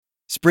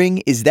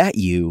Spring, is that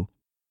you?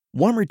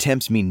 Warmer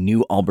temps mean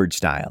new Allbirds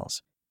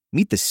styles.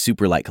 Meet the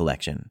Superlight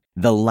Collection,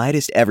 the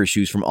lightest ever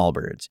shoes from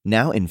Allbirds,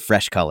 now in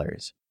fresh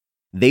colors.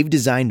 They've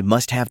designed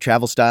must-have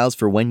travel styles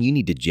for when you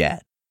need to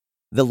jet.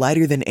 The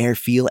lighter-than-air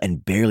feel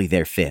and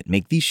barely-there fit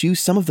make these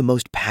shoes some of the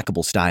most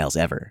packable styles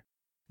ever.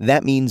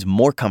 That means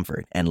more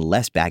comfort and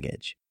less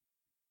baggage.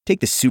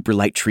 Take the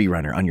Superlight Tree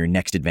Runner on your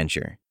next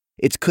adventure.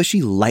 Its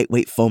cushy,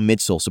 lightweight foam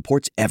midsole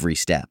supports every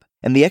step,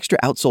 and the extra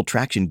outsole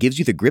traction gives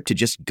you the grip to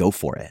just go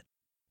for it.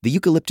 The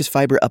eucalyptus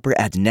fiber upper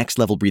adds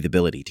next-level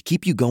breathability to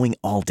keep you going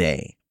all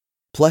day.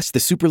 Plus, the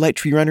Superlight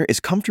Tree Runner is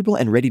comfortable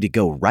and ready to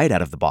go right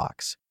out of the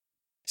box.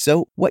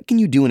 So, what can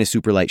you do in a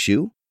Superlight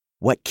shoe?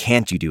 What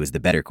can't you do is the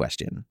better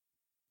question.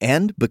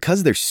 And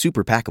because they're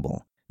super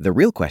packable, the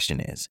real question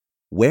is,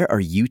 where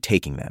are you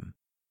taking them?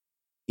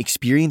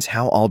 Experience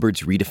how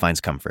Allbirds redefines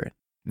comfort.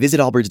 Visit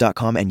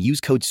allbirds.com and use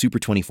code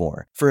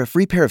SUPER24 for a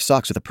free pair of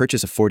socks with a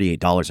purchase of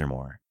 $48 or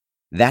more.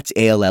 That's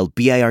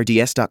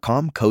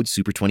ALLBIRDS.com, code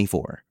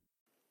SUPER24.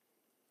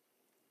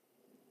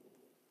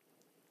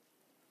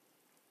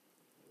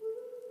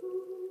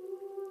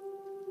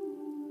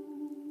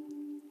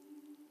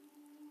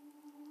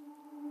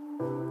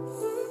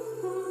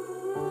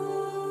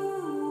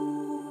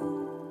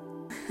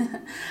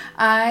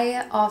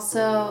 I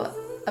also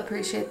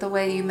appreciate the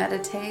way you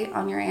meditate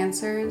on your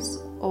answers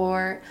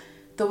or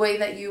the way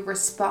that you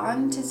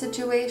respond to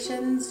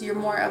situations. You're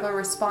more of a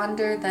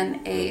responder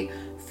than a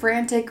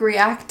frantic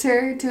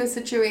reactor to a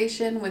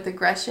situation with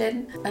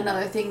aggression.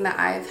 Another thing that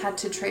I've had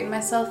to train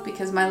myself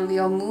because my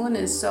Leo moon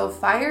is so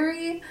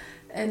fiery.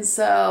 And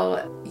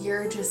so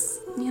you're just,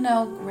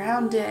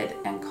 grounded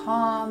and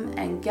calm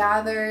and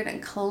gathered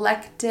and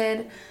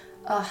collected.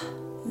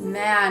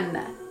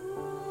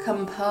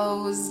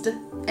 Composed.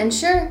 And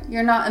sure,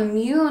 you're not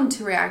immune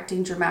to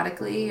reacting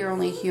dramatically. You're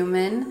only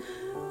human,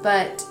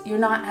 but you're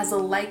not as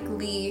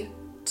likely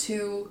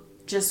to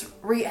just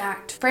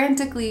react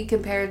frantically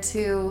compared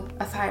to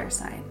a fire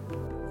sign.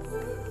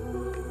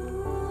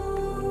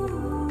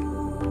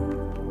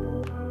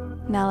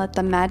 Now let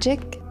the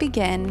magic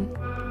begin.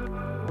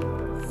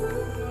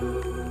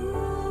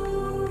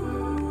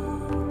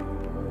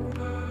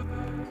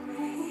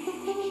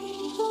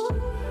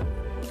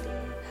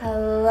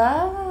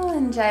 Hello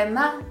and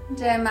Jaima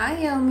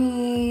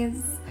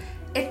Yomis.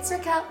 It's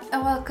Raquel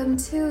and welcome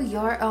to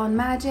Your Own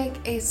Magic,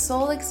 a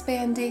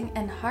soul-expanding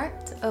and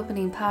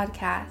heart-opening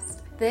podcast.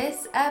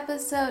 This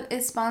episode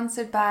is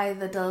sponsored by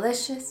the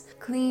delicious,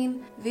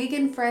 clean,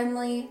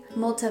 vegan-friendly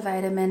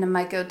multivitamin,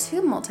 my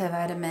go-to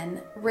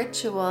multivitamin,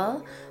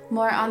 Ritual.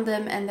 More on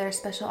them and their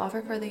special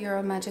offer for the Your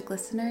Own Magic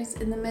listeners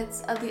in the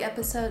midst of the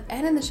episode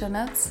and in the show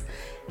notes.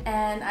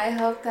 And I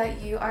hope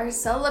that you are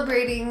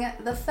celebrating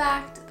the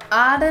fact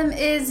autumn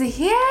is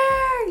here!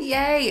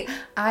 Yay!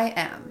 I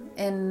am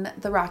in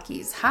the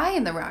Rockies, high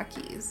in the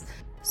Rockies,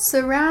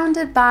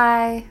 surrounded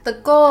by the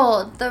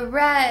gold, the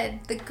red,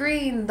 the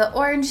green, the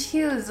orange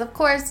hues, of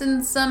course,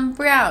 and some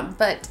brown,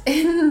 but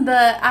in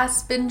the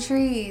aspen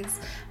trees.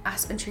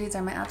 Aspen trees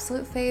are my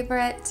absolute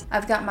favorite.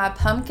 I've got my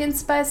pumpkin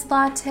spice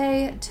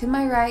latte to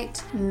my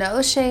right,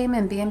 no shame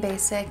in being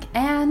basic,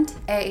 and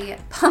a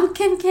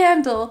pumpkin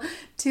candle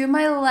to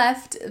my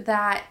left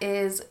that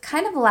is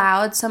kind of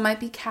loud, so might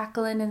be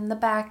cackling in the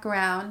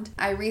background.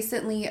 I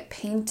recently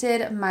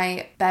painted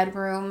my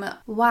bedroom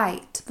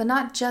white, but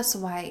not just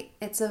white.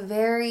 It's a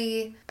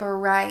very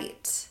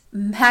bright,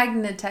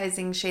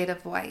 magnetizing shade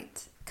of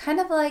white. Kind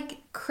of like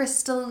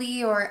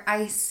crystally or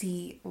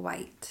icy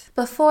white.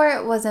 Before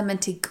it was a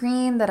minty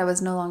green that I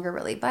was no longer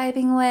really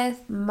vibing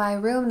with. My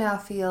room now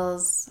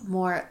feels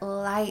more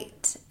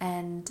light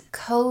and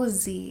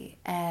cozy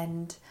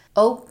and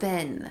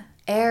open,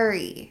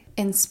 airy,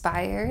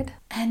 inspired,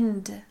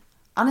 and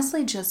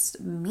honestly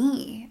just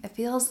me. It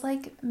feels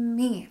like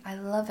me. I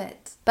love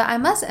it. But I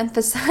must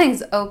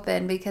emphasize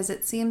open because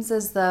it seems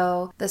as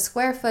though the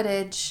square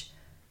footage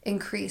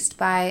increased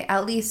by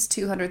at least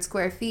 200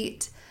 square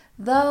feet.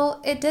 Though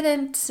it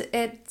didn't,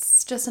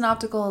 it's just an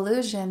optical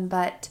illusion,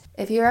 but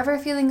if you're ever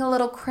feeling a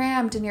little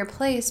crammed in your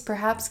place,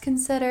 perhaps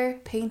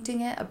consider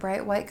painting it a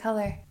bright white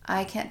color.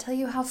 I can't tell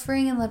you how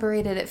freeing and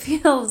liberated it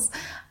feels.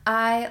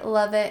 I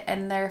love it,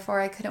 and therefore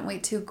I couldn't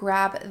wait to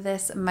grab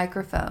this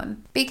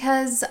microphone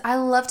because I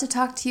love to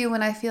talk to you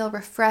when I feel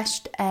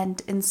refreshed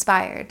and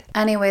inspired.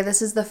 Anyway,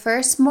 this is the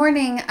first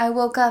morning I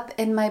woke up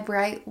in my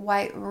bright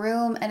white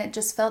room, and it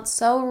just felt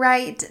so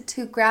right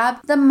to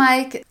grab the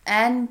mic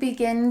and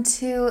begin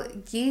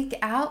to geek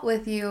out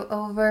with you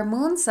over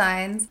moon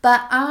signs.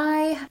 But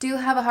I do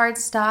have a hard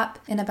stop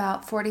in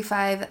about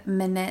 45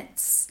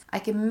 minutes. I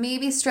can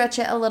maybe stretch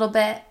it a little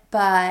bit,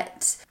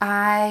 but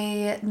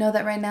I know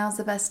that right now is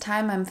the best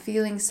time. I'm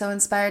feeling so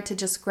inspired to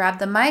just grab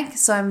the mic,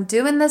 so I'm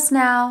doing this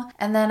now,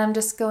 and then I'm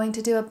just going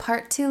to do a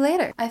part 2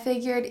 later. I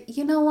figured,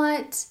 you know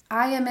what?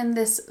 I am in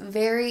this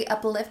very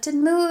uplifted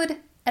mood,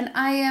 and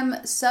I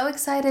am so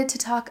excited to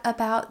talk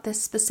about this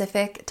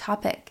specific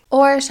topic.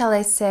 Or shall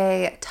I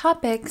say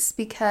topics,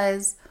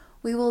 because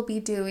we will be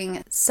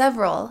doing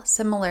several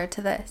similar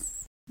to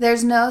this.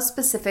 There's no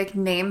specific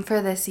name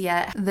for this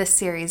yet, this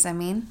series, I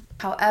mean.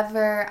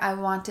 However, I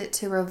want it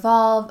to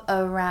revolve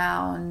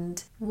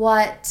around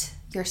what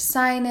your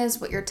sign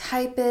is, what your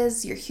type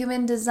is, your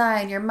human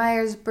design, your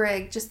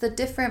Myers-Briggs, just the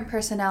different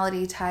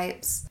personality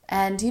types.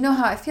 And you know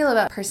how I feel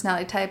about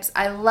personality types.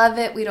 I love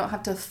it. We don't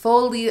have to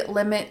fully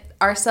limit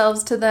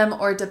ourselves to them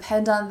or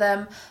depend on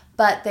them,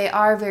 but they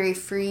are very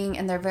freeing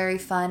and they're very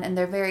fun and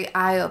they're very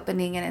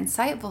eye-opening and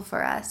insightful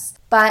for us.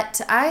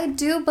 But I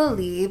do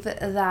believe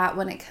that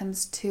when it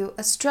comes to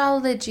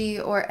astrology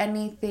or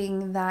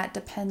anything that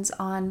depends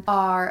on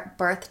our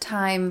birth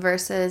time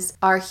versus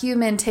our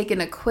human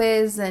taking a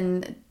quiz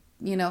and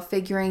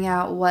figuring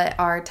out what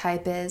our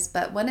type is.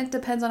 But when it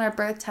depends on our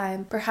birth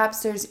time,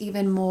 perhaps there's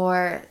even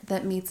more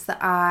that meets the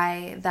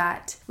eye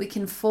that we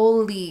can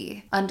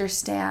fully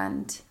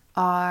understand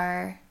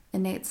our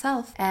innate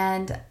self.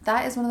 And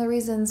that is one of the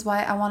reasons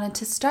why I wanted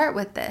to start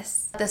with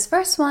this. This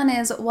first one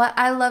is what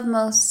I love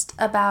most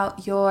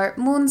about your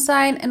moon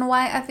sign and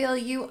why I feel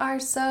you are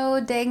so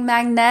dang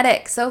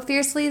magnetic, so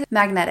fiercely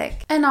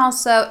magnetic. And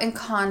also in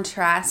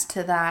contrast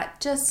to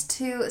that, just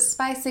to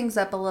spice things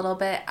up a little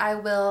bit, I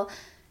will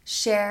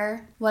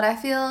share what I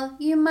feel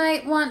you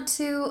might want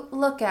to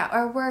look at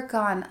or work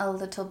on a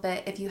little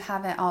bit if you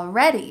haven't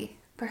already.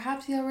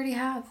 Perhaps you already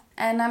have.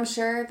 And I'm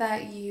sure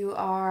that you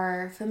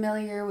are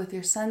familiar with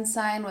your sun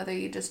sign, whether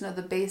you just know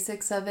the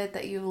basics of it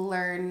that you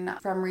learn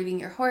from reading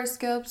your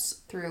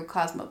horoscopes through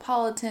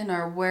Cosmopolitan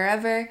or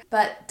wherever.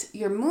 But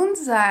your moon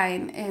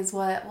sign is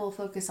what we'll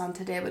focus on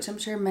today, which I'm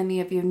sure many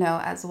of you know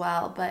as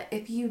well. But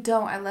if you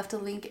don't, I left a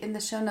link in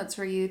the show notes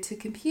for you to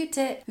compute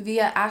it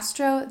via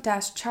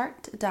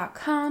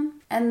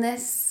astro-chart.com. And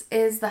this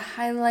is the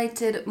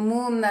highlighted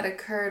moon that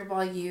occurred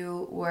while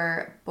you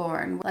were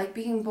born. Like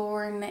being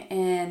born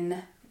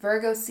in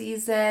Virgo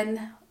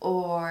season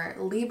or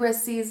Libra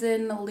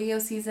season, Leo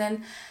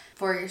season.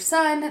 For your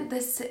sun,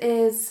 this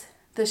is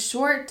the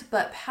short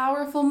but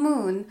powerful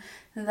moon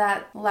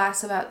that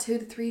lasts about 2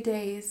 to 3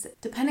 days.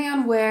 Depending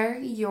on where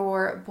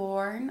you're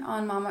born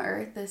on Mama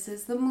Earth, this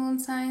is the moon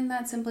sign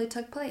that simply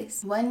took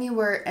place when you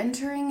were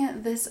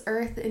entering this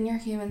earth in your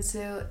human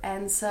suit.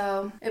 And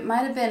so it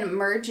might have been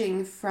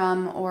merging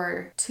from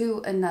or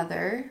to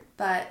another,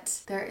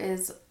 but there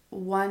is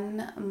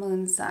one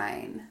moon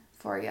sign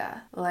for you,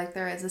 like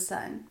there is a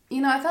sun.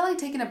 I felt like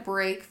taking a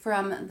break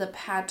from the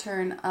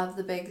pattern of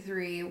the big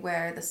three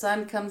where the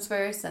sun comes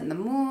first, and the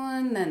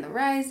moon, then the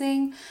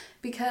rising,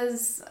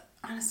 because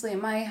honestly,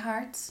 in my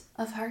heart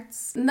of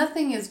hearts,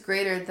 nothing is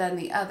greater than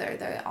the other.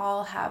 They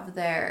all have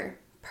their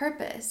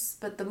purpose,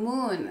 but the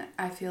moon,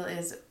 I feel,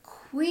 is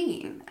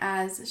queen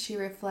as she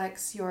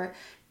reflects your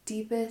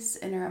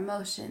deepest inner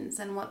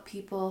emotions and what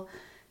people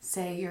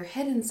say your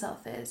hidden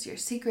self is, your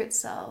secret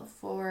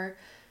self, or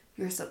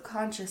your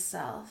subconscious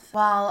self.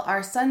 While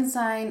our sun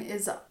sign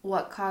is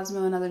what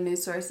Cosmo and other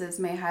news sources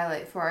may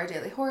highlight for our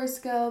daily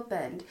horoscope,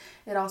 and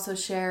it also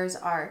shares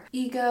our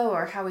ego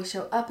or how we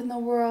show up in the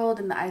world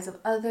in the eyes of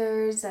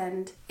others,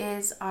 and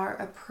is our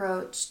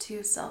approach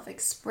to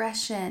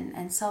self-expression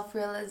and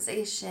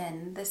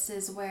self-realization. This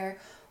is where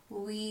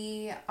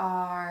we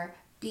are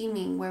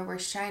beaming, where we're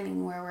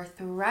shining, where we're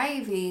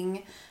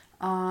thriving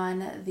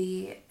on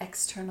the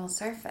external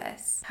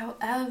surface.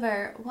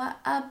 However, what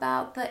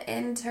about the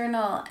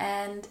internal?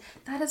 And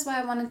that is why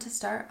I wanted to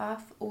start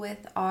off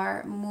with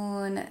our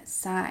moon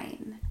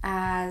sign.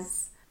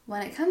 As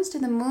when it comes to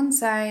the moon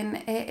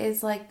sign, it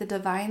is like the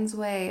divine's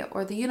way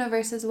or the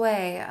universe's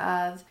way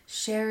of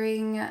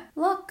sharing.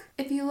 Look,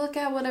 if you look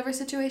at whatever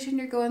situation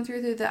you're going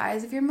through the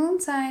eyes of your moon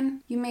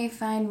sign, you may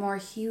find more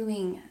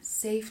healing,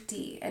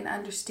 safety, and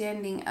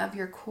understanding of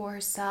your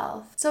core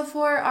self. So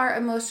for our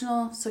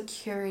emotional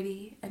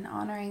security and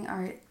honoring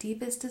our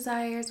deepest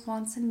desires,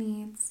 wants, and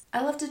needs,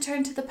 I love to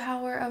turn to the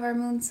power of our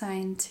moon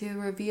sign to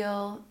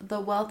reveal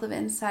the wealth of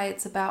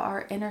insights about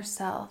our inner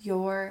self,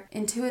 your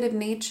intuitive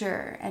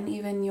nature, and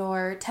even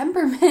your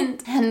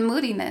temperament and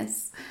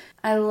moodiness.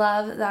 I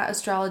love that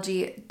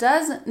astrology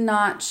does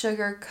not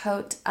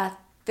sugarcoat a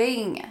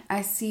thing.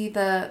 I see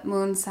the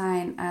moon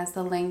sign as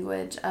the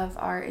language of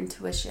our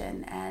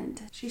intuition,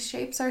 and she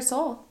shapes our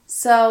soul.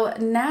 So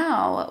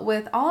now,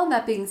 with all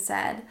that being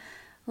said,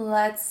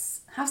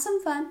 let's have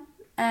some fun.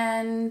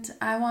 And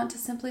I want to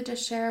simply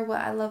just share what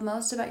I love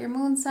most about your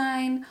moon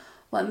sign,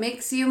 what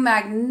makes you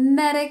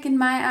magnetic in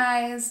my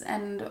eyes,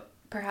 and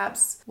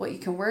perhaps what you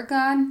can work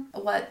on,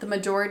 what the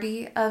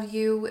majority of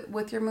you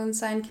with your moon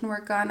sign can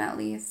work on at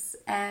least.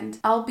 And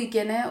I'll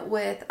begin it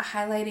with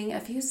highlighting a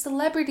few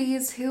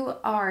celebrities who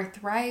are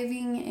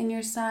thriving in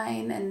your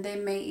sign, and they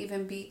may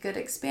even be good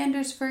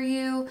expanders for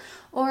you,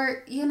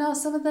 or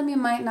some of them you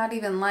might not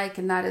even like,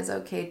 and that is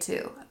okay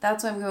too.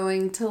 That's why I'm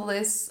going to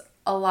list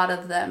a lot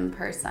of them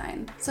per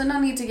sign. So no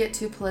need to get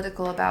too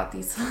political about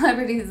these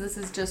celebrities. This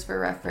is just for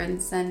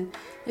reference, and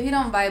if you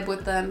don't vibe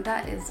with them,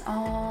 that is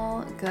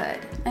all good.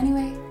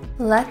 Anyway,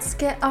 let's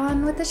get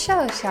on with the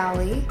show, shall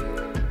we?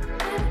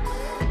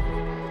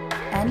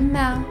 And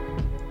now,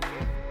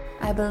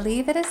 I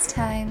believe it is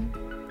time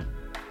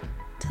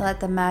to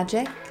let the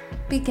magic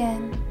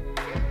begin.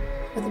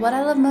 with what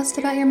I love most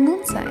about your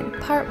moon sign,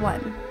 part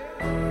 1.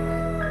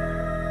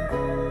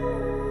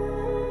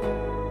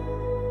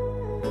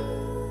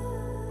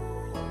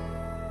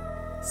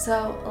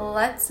 So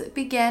let's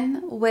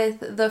begin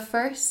with the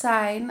first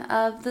sign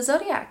of the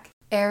zodiac.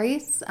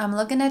 Aries, I'm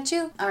looking at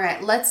you. All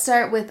right, let's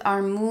start with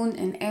our moon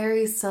and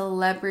Aries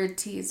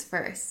celebrities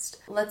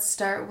first. Let's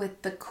start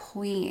with the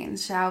queen,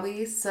 shall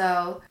we?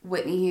 So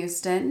Whitney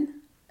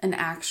Houston, an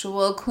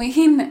actual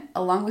queen,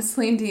 along with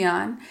Celine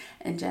Dion,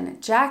 and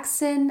Janet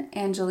Jackson,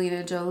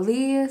 Angelina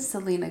Jolie,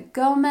 Selena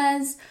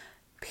Gomez,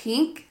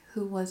 Pink,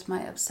 who was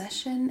my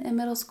obsession in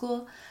middle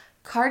school,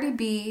 Cardi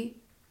B,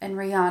 and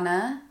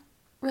Rihanna,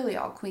 really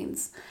all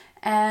queens.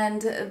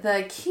 And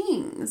the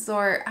kings,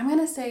 or I'm going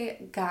to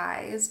say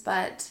guys,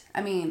 but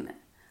I mean,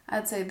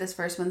 I'd say this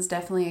first one's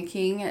definitely a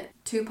king.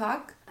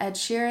 Tupac, Ed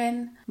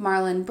Sheeran,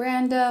 Marlon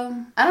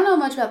Brando. I don't know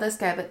much about this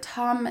guy, but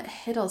Tom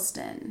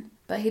Hiddleston.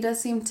 But he does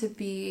seem to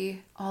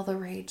be all the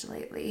rage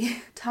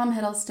lately. Tom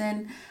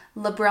Hiddleston,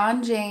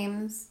 LeBron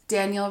James,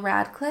 Daniel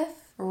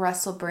Radcliffe,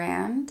 Russell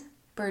Brand,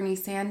 Bernie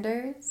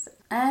Sanders,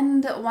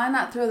 and why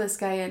not throw this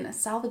guy in?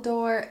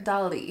 Salvador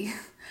Dali.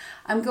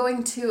 I'm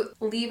going to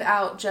leave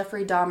out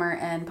Jeffrey Dahmer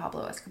and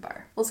Pablo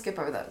Escobar. We'll skip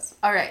over those.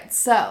 All right,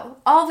 so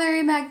all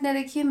very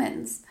magnetic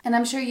humans. And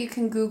I'm sure you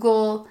can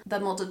Google the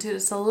multitude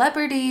of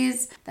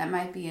celebrities that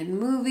might be in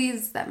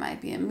movies, that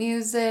might be in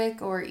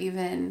music, or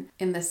even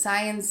in the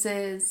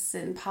sciences,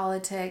 in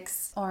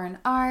politics, or in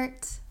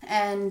art.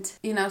 And,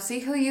 see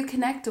who you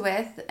connect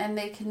with, and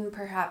they can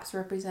perhaps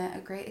represent a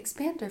great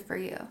expander for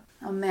you.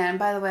 Oh man,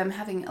 by the way, I'm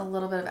having a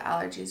little bit of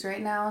allergies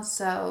right now,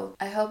 so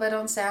I hope I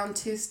don't sound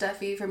too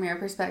stuffy from your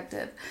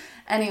perspective.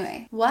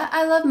 Anyway, what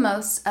I love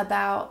most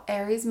about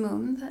Aries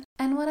moon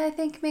and what I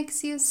think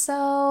makes you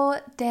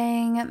so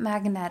dang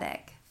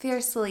magnetic,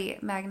 fiercely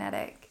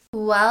magnetic.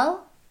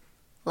 Well,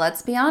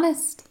 let's be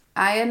honest.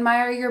 I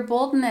admire your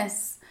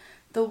boldness.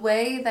 The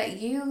way that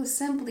you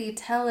simply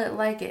tell it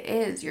like it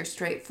is. You're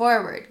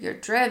straightforward, you're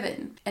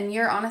driven, and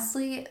you're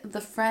honestly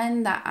the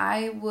friend that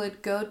I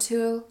would go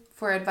to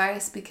for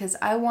advice because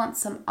I want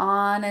some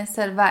honest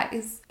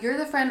advice. You're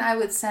the friend I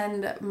would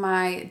send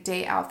my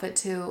date outfit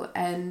to,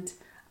 and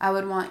I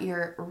would want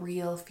your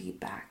real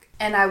feedback.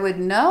 And I would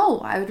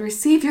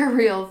receive your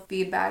real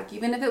feedback,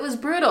 even if it was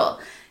brutal.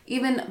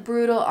 Even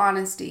brutal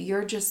honesty.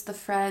 You're just the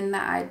friend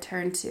that I'd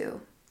turn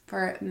to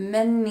for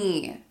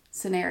many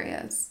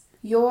scenarios.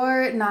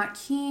 You're not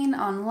keen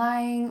on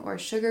lying or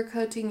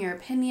sugarcoating your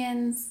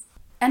opinions,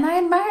 and I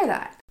admire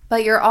that.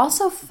 But you're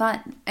also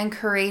fun and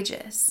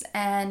courageous,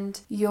 and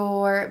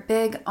you're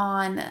big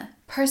on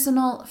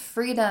personal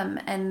freedom,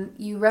 and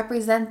you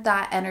represent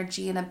that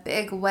energy in a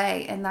big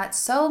way, and that's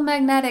so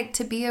magnetic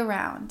to be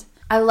around.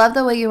 I love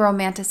the way you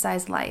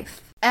romanticize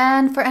life.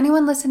 And for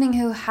anyone listening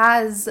who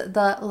has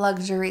the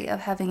luxury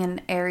of having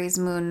an Aries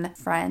moon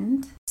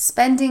friend,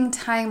 spending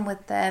time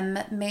with them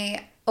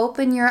may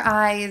open your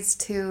eyes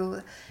to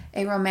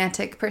a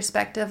romantic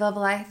perspective of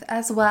life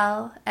as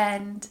well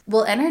and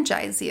will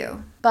energize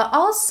you. But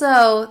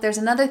also, there's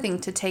another thing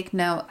to take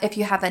note if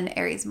you have an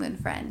Aries moon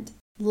friend.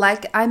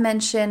 Like I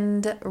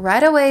mentioned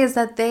right away, is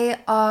that they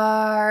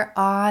are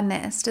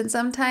honest, and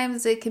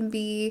sometimes it can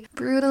be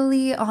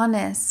brutally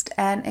honest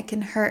and it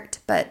can hurt,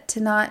 but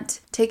to not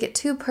take it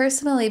too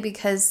personally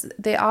because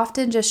they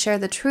often just share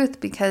the truth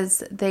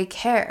because they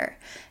care.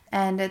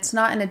 And it's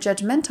not in a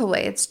judgmental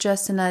way, it's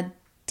just in a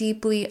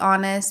deeply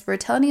honest, we're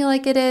telling you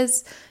like it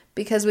is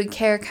because we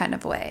care kind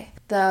of way.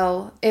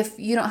 Though, if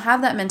you don't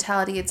have that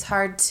mentality, it's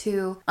hard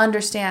to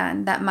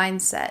understand that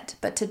mindset,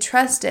 but to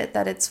trust it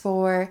that it's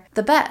for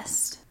the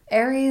best.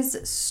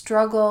 Aries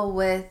struggle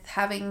with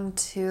having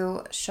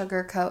to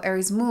sugarcoat,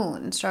 Aries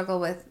moon struggle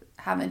with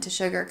having to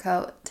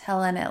sugarcoat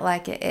telling it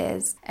like it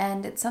is.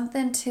 And it's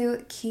something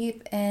to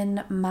keep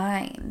in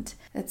mind.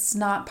 It's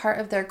not part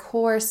of their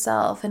core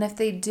self. And if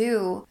they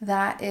do,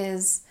 that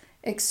is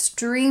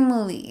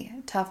extremely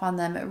tough on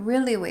them. It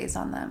really weighs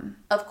on them.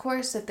 Of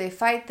course, if they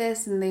fight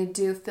this and they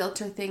do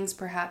filter things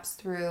perhaps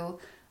through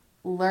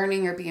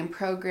learning or being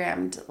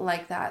programmed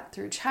like that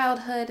through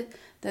childhood,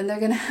 then they're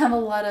going to have a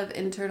lot of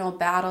internal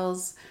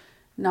battles,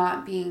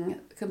 not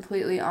being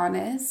completely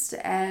honest,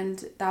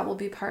 and that will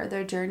be part of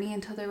their journey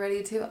until they're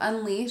ready to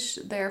unleash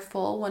their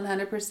full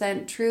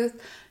 100%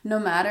 truth, no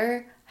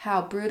matter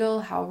how brutal,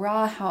 how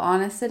raw, how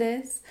honest it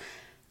is.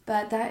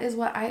 But that is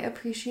what I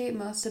appreciate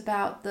most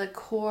about the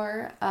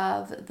core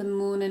of the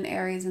moon and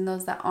Aries and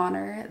those that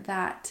honor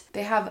that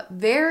they have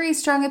very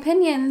strong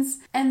opinions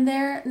and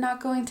they're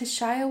not going to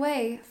shy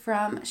away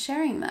from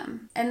sharing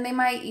them. And they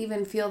might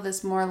even feel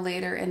this more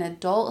later in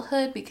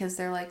adulthood because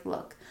they're like,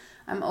 look,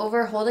 I'm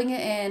over holding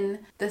it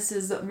in. This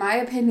is my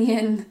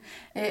opinion.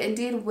 It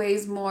indeed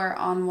weighs more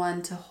on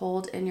one to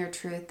hold in your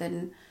truth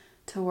than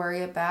to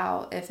worry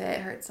about if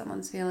it hurts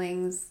someone's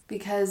feelings,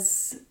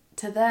 because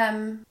to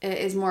them, it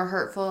is more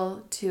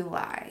hurtful to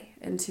lie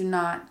and to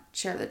not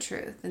share the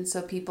truth. And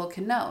so people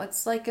can know.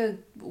 It's like a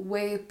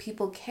way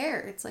people care.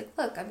 It's like,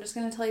 look, I'm just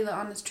going to tell you the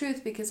honest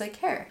truth because I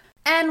care.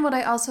 And what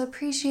I also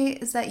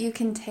appreciate is that you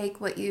can take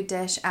what you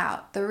dish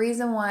out. The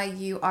reason why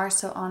you are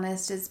so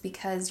honest is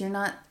because you're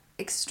not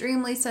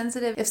extremely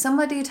sensitive. If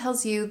somebody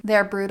tells you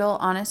their brutal,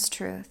 honest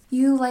truth,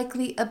 you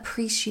likely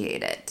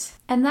appreciate it.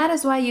 And that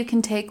is why you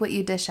can take what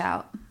you dish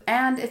out.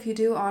 And if you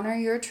do honor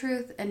your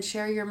truth and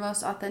share your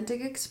most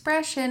authentic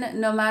expression,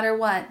 no matter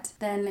what,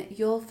 then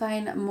you'll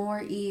find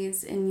more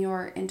ease in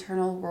your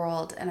internal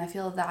world. And I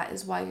feel that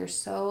is why you're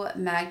so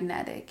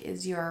magnetic,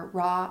 is your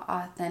raw,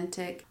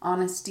 authentic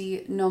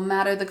honesty, no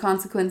matter the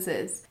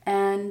consequences.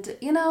 And,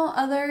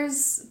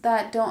 others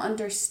that don't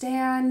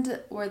understand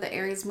where the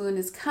Aries moon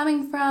is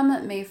coming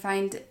from may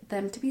find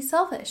them to be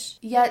selfish.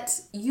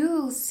 Yet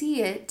you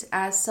see it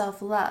as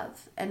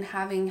self-love and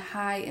having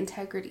high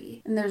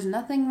integrity. And there's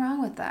nothing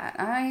wrong with that.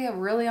 I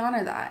really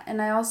honor that.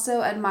 And I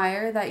also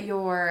admire that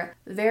you're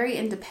very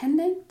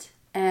independent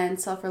and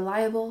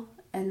self-reliable,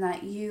 and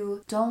that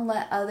you don't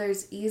let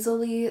others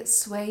easily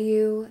sway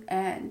you.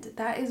 And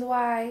that is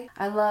why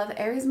I love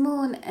Aries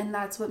moon, and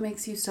that's what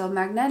makes you so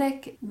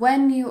magnetic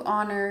when you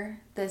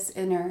honor this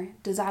inner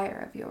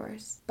desire of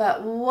yours.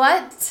 But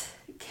what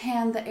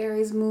can the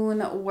Aries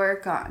moon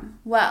work on?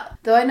 Well,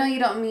 though I know you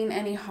don't mean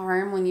any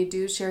harm when you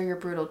do share your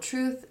brutal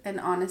truth and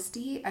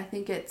honesty, I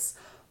think it's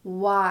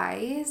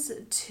wise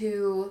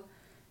to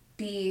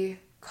be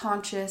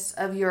conscious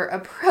of your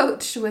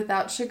approach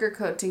without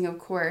sugarcoating, of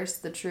course,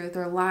 the truth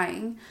or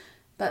lying.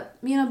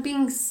 But,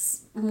 being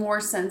more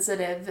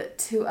sensitive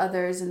to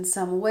others in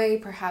some way,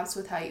 perhaps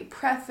with how you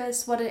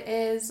preface what it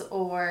is,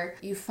 or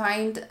you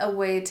find a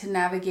way to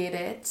navigate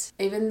it,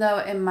 even though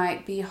it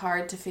might be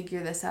hard to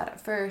figure this out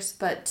at first,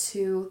 but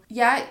to,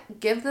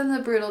 give them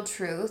the brutal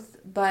truth,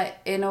 but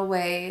in a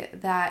way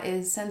that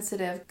is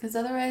sensitive, because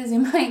otherwise you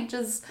might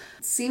just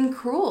seem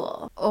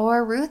cruel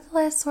or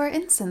ruthless or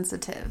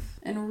insensitive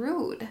and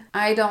rude.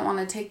 I don't want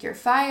to take your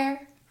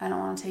fire. I don't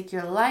want to take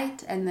your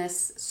light and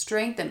this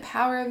strength and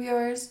power of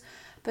yours,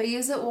 but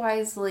use it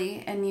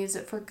wisely and use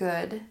it for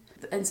good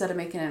instead of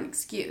making an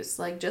excuse.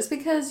 Like, just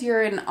because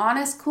you're an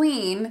honest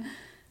queen,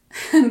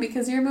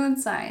 because you're moon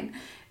sign,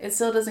 it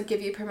still doesn't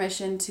give you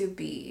permission to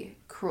be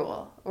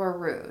cruel or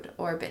rude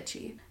or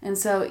bitchy. And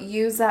so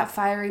use that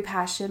fiery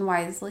passion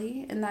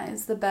wisely, and that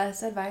is the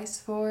best advice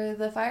for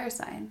the fire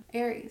sign,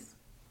 Aries.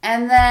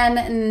 And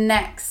then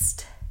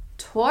next,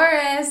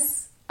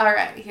 Taurus. All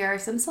right, here are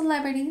some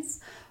celebrities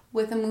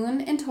with a moon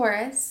in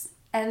Taurus,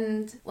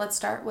 and let's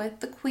start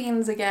with the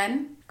queens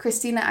again.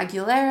 Christina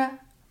Aguilera,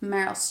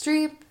 Meryl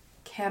Streep,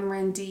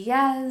 Cameron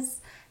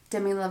Diaz,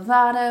 Demi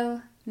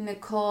Lovato,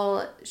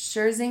 Nicole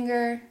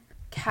Scherzinger,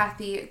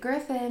 Kathy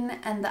Griffin,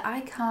 and the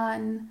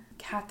icon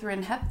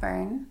Katharine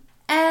Hepburn.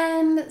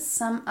 And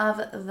some of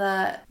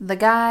the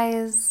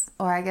guys,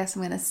 or I guess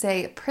I'm going to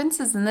say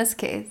princes in this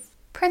case,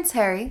 Prince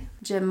Harry,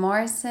 Jim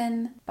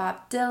Morrison,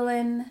 Bob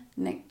Dylan,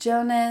 Nick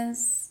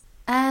Jonas,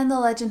 and the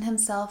legend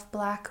himself,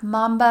 Black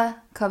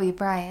Mamba, Kobe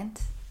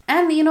Bryant.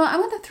 And, I'm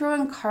going to throw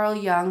in Carl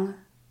Jung,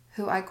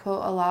 who I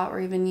quote a lot or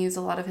even use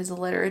a lot of his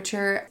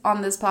literature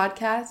on this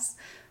podcast,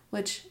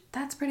 which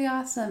that's pretty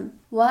awesome.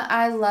 What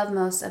I love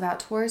most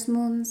about Taurus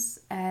moons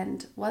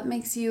and what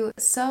makes you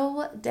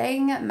so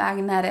dang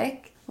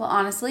magnetic, well,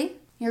 honestly,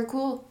 you're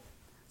cool.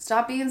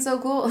 Stop being so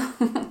cool.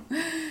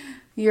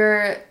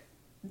 You're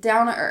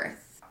down to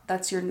earth.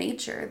 That's your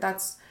nature.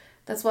 That's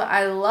what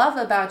I love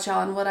about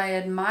y'all and what I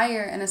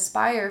admire and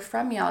aspire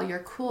from y'all. You're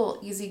cool,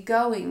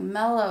 easygoing,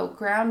 mellow,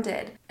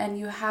 grounded, and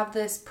you have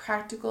this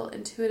practical,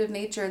 intuitive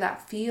nature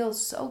that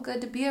feels so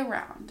good to be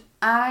around.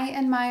 I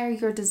admire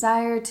your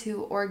desire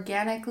to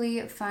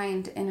organically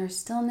find inner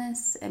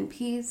stillness and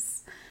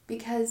peace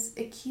because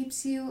it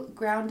keeps you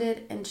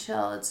grounded and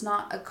chill. It's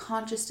not a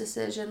conscious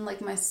decision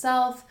like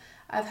myself.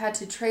 I've had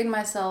to train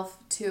myself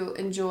to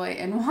enjoy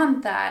and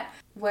want that,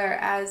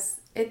 whereas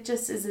it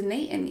just is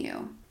innate in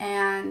you.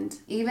 And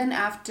even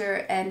after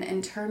an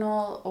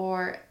internal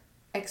or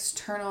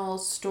external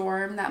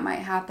storm that might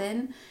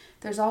happen,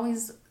 there's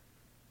always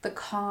the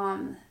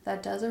calm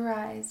that does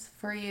arise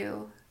for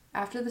you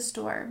after the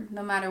storm,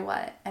 no matter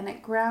what. And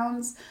it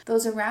grounds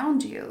those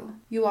around you.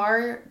 You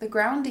are the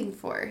grounding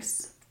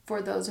force for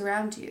those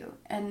around you.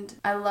 And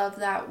I love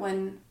that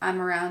when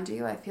I'm around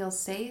you, I feel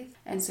safe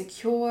and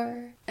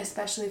secure,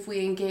 especially if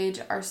we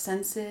engage our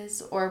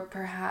senses, or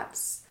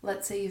perhaps,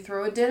 let's say you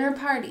throw a dinner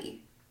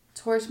party.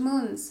 Taurus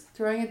moons,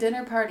 throwing a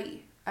dinner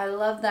party. I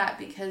love that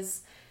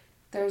because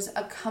there's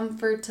a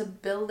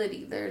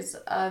comfortability. There's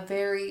a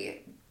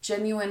very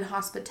genuine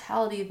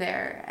hospitality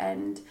there,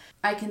 and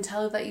I can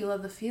tell that you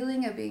love the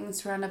feeling of being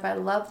surrounded by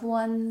loved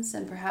ones,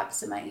 and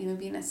perhaps it might even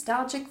be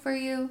nostalgic for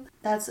you.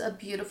 That's a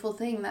beautiful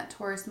thing that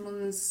Taurus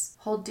moons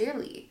hold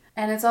dearly.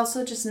 And it's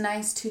also just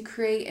nice to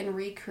create and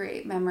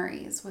recreate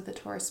memories with a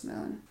Taurus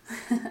moon.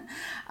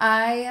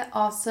 I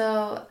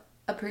also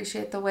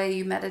appreciate the way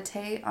you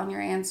meditate on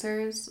your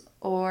answers,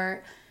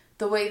 or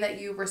the way that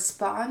you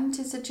respond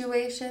to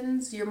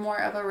situations. You're more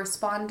of a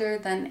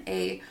responder than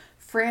a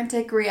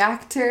frantic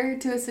reactor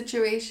to a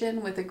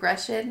situation with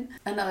aggression.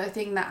 Another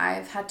thing that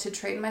I've had to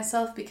train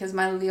myself, because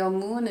my Leo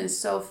moon is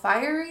so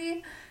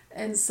fiery,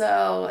 And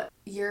so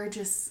you're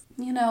just,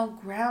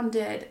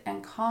 grounded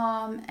and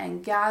calm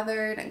and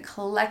gathered and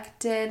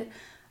collected.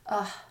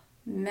 Oh,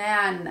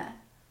 man,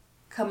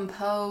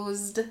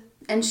 composed.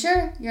 And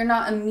sure, you're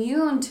not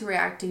immune to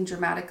reacting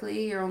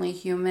dramatically. You're only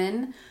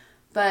human,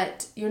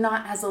 but you're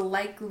not as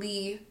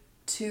likely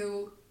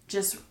to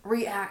just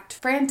react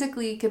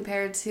frantically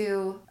compared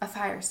to a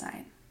fire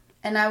sign.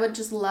 And I would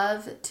just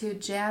love to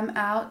jam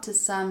out to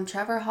some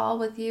Trevor Hall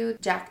with you,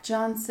 Jack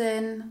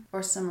Johnson,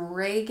 or some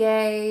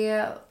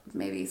reggae,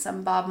 maybe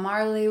some Bob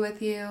Marley with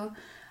you.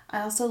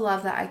 I also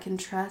love that I can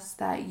trust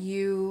that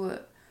you'll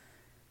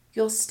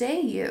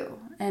stay you.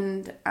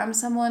 And I'm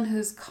someone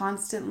who's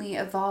constantly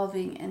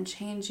evolving and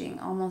changing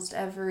almost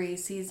every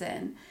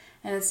season.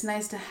 And it's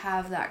nice to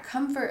have that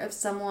comfort of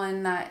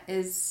someone that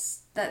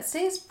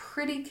stays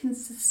pretty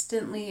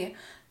consistently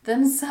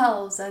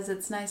themselves, as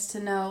it's nice to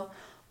know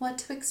what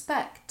to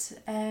expect,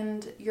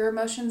 and your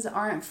emotions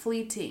aren't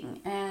fleeting,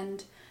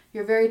 and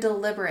you're very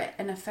deliberate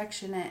and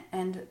affectionate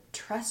and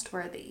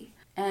trustworthy,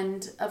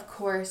 and of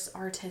course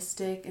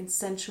artistic and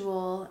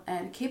sensual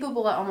and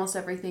capable at almost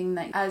everything,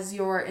 that as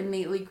you're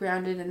innately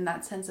grounded in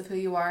that sense of who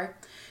you are.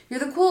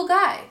 You're the cool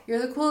guy, you're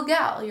the cool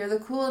gal, you're the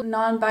cool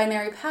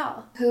non-binary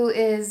pal who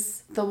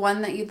is the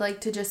one that you'd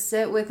like to just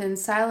sit with in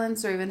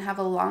silence or even have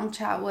a long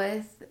chat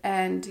with,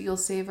 and you'll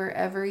savor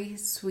every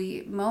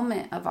sweet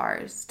moment of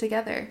ours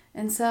together.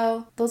 And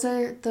so those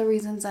are the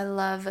reasons I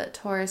love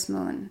Taurus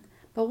moon.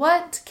 But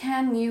what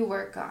can you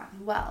work on?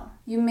 Well,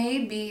 you may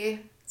be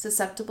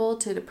susceptible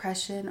to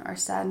depression or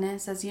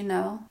sadness, as you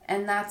know,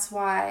 and that's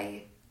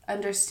why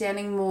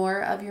understanding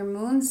more of your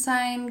moon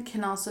sign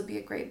can also be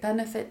a great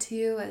benefit to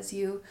you, as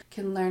you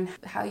can learn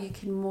how you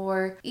can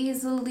more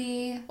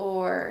easily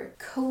or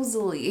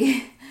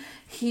cozily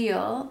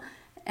heal.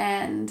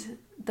 And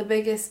the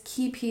biggest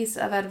key piece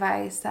of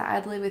advice that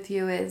I'd leave with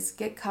you is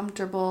get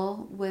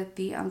comfortable with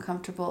the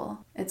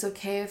uncomfortable. It's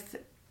okay if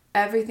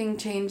everything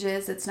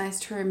changes. It's nice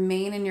to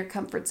remain in your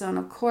comfort zone,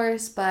 of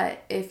course,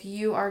 but if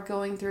you are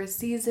going through a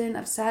season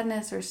of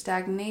sadness or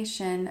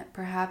stagnation,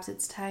 perhaps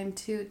it's time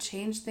to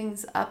change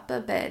things up a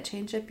bit,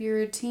 change up your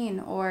routine,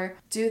 or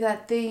do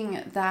that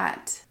thing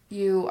that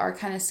you are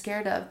kind of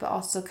scared of but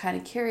also kind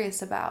of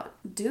curious about.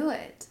 Do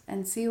it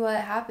and see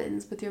what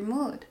happens with your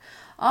mood.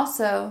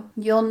 Also,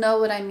 you'll know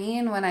what I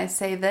mean when I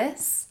say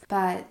this,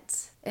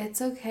 but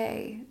it's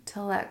okay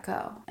to let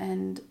go.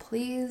 And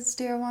please,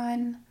 dear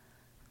one,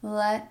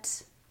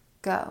 let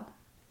go.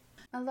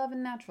 I love a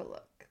natural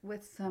look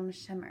with some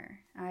shimmer.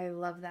 I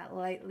love that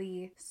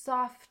lightly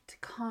soft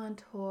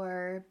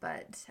contour,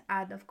 but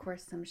add, of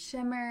course, some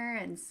shimmer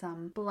and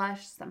some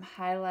blush, some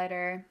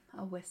highlighter,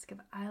 a whisk of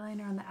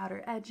eyeliner on the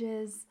outer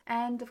edges,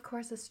 and, of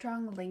course, a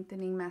strong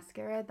lengthening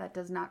mascara that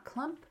does not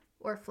clump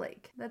or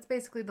flake. That's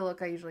basically the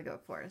look I usually go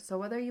for. So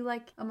whether you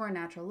like a more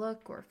natural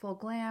look or full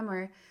glam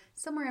or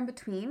somewhere in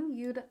between,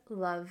 you'd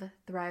love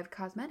Thrive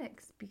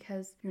Causemetics,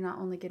 because you're not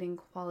only getting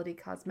quality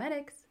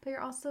cosmetics, but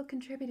you're also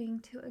contributing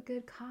to a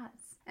good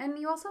cause. And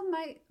you also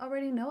might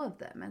already know of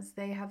them, as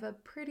they have a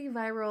pretty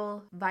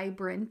viral,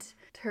 vibrant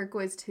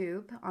turquoise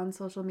tube on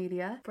social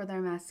media for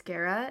their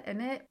mascara,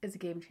 and it is a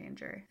game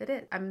changer. It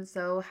is. I'm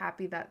so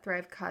happy that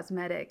Thrive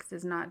Causemetics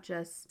is not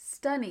just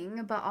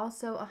stunning, but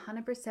also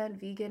 100%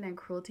 vegan and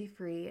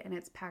cruelty-free, and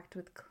it's packed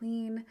with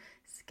clean,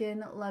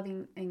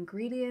 skin-loving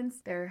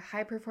ingredients. Their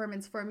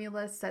high-performance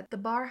formulas set the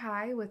bar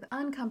high with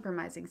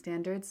uncompromising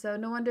standards, so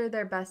no wonder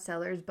their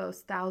bestsellers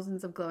boast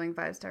thousands of glowing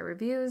 5-star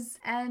reviews.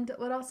 And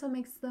what also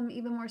makes them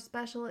even more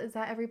special is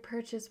that every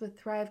purchase with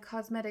Thrive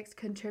Causemetics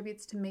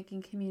contributes to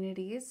making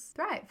communities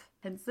thrive.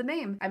 Hence the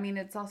name. I mean,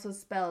 it's also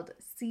spelled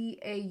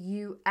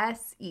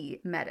C-A-U-S-E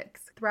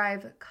Medics.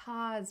 Thrive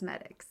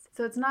Causemetics.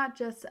 So it's not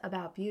just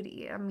about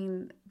beauty. I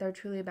mean, they're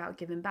truly about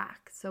giving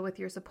back. So with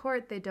your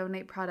support, they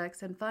donate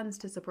products and funds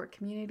to support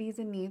communities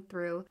in need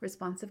through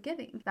responsive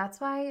giving.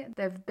 That's why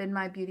they've been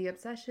my beauty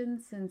obsession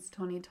since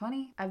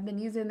 2020. I've been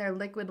using their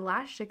liquid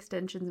lash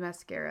extensions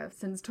mascara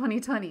since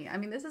 2020. I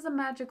mean, this is a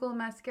magical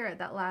mascara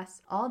that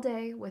lasts all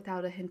day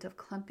without a hint of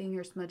clumping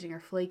or smudging or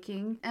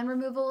flaking. And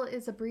removal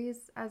is a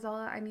breeze, as all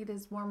I need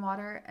is warm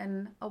water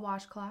and a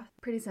washcloth.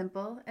 Pretty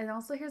simple. And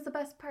also, here's the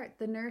best part.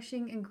 The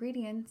nourishing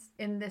ingredients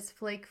in this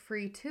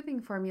flake-free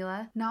tubing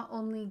formula not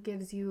only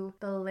gives you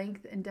the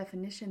length and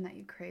definition that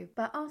you crave,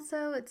 but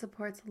also it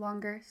supports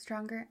longer,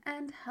 stronger,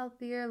 and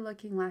healthier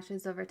looking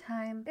lashes over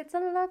time. It's a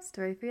love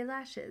story for your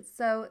lashes.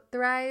 So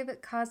Thrive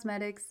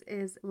Causemetics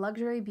is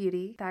luxury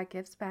beauty that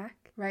gives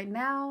back. Right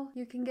now,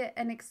 you can get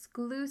an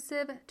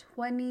exclusive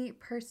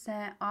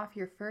 20% off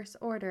your first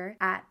order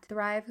at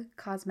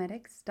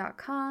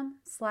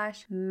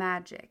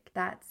thrivecausemetics.com/magic.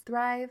 That's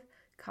Thrive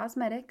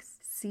Causemetics,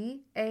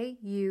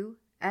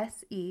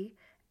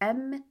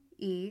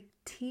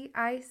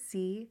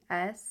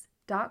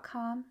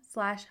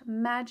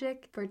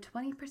 CAUSEMETICS.com/magic for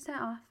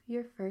 20% off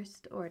your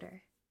first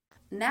order.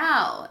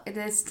 Now it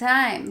is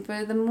time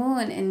for the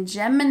moon in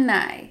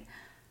Gemini.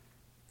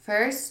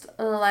 First,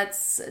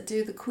 let's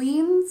do the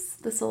queens,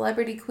 the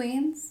celebrity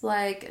queens,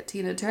 like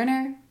Tina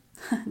Turner,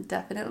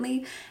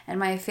 definitely, and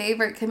my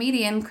favorite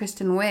comedian,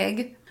 Kristen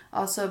Wiig.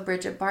 Also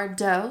Bridget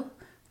Bardot,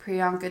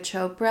 Priyanka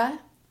Chopra,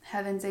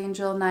 Heaven's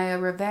Angel Naya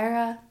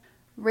Rivera,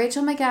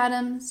 Rachel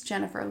McAdams,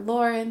 Jennifer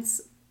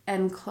Lawrence,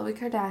 and Khloe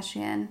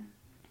Kardashian.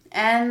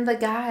 And the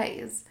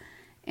guys,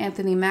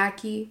 Anthony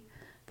Mackie,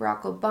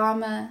 Barack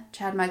Obama,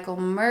 Chad Michael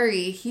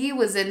Murray. He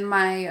was in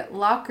my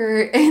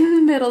locker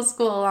in middle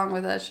school along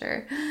with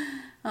Usher.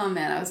 Oh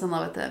man, I was in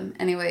love with him.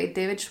 Anyway,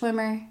 David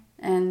Schwimmer,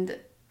 and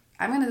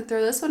I'm going to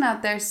throw this one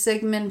out there,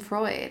 Sigmund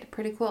Freud.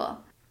 Pretty cool.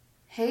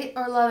 Hate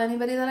or love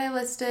anybody that I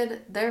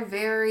listed, they're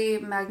very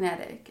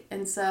magnetic.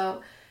 And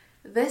so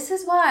this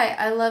is why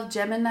I love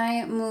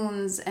Gemini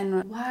moons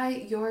and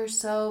why you're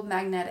so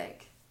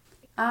magnetic.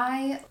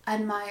 I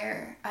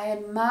admire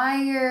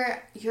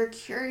your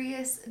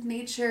curious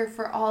nature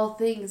for all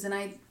things, and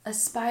I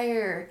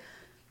aspire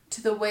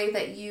to the way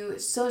that you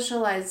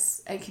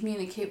socialize and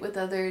communicate with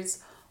others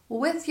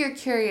with your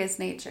curious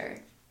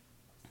nature.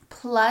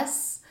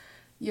 Plus,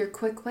 your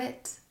quick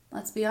wit.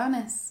 Let's be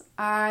honest.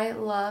 I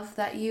love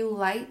that you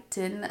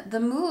lighten the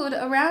mood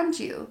around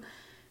you.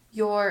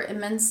 You're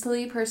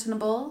immensely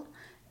personable,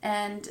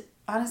 and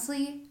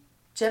honestly,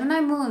 Gemini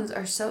moons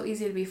are so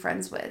easy to be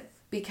friends with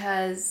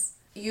because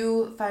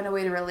you find a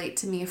way to relate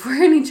to me if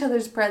we're in each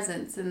other's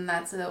presence, and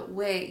that's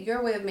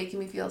your way of making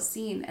me feel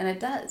seen, and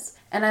it does.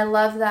 And I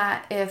love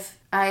that if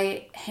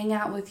I hang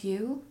out with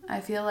you,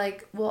 I feel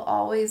like we'll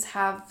always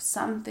have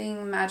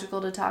something magical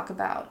to talk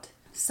about,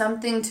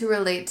 something to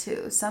relate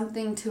to,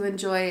 something to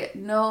enjoy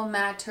no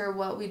matter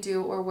what we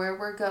do or where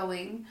we're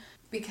going,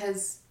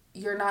 because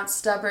you're not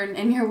stubborn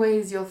in your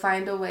ways. You'll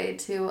find a way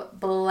to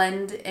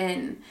blend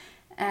in,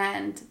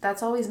 and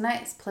that's always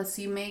nice. Plus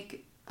you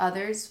make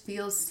others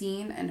feel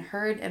seen and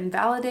heard and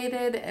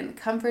validated and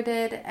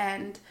comforted,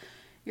 and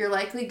you're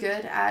likely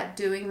good at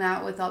doing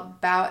that with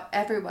about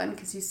everyone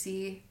because you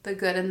see the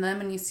good in them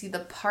and you see the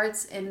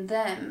parts in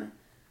them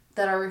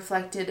that are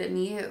reflected in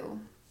you.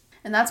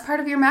 And that's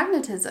part of your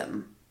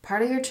magnetism,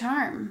 part of your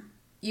charm.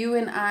 You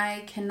and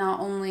I can not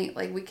only,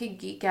 we could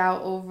geek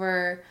out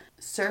over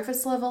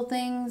surface level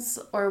things,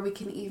 or we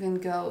can even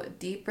go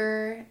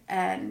deeper,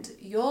 and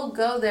you'll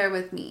go there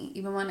with me,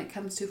 even when it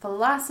comes to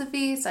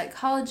philosophy,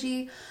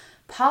 psychology,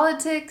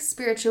 politics,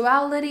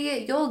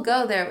 spirituality. You'll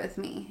go there with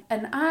me,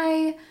 and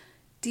I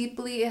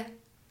deeply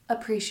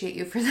appreciate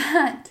you for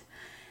that.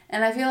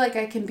 And I feel like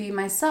I can be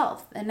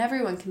myself, and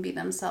everyone can be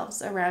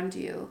themselves around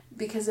you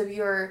because of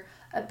your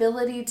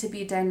ability to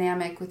be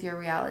dynamic with your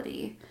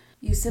reality.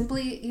 You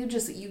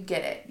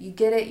get it. You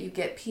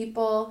get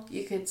people,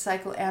 you could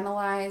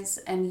psychoanalyze,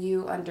 and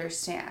you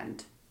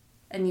understand.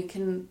 And you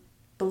can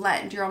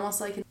blend. You're almost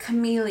like a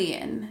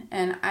chameleon,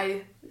 and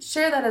I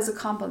share that as a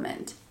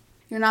compliment.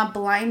 You're not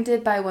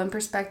blinded by one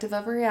perspective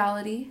of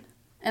reality.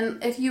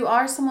 And if you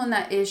are someone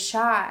that is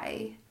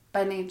shy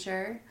by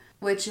nature,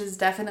 which is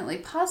definitely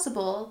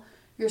possible,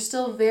 you're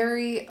still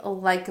very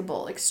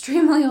likable,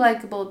 extremely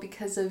likable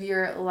because of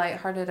your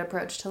lighthearted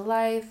approach to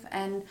life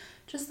and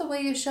just the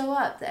way you show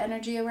up, the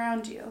energy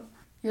around you.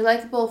 You're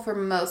likable for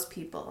most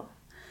people.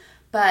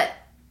 But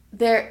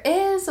there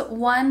is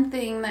one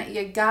thing that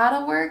you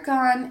gotta work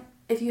on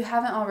if you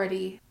haven't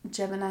already,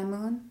 Gemini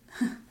moon.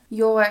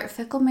 Your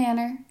fickle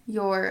manner,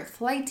 your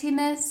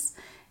flightiness.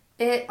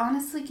 It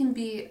honestly can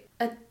be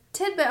a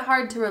tidbit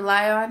hard to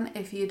rely on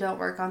if you don't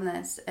work on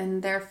this.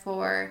 And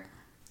therefore,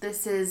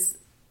 this is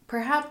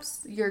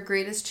perhaps your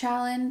greatest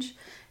challenge,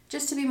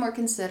 just to be more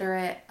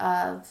considerate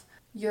of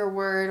your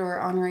word or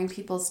honoring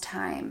people's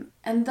time.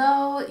 And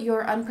though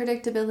your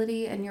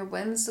unpredictability and your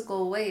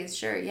whimsical ways,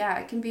 sure, yeah,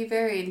 it can be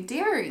very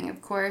endearing,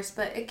 of course,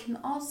 but it can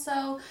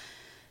also,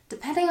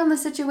 depending on the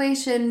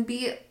situation,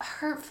 be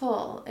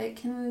hurtful. It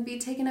can be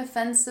taken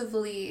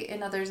offensively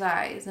in others'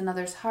 eyes and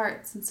others'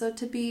 hearts. And so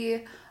to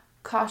be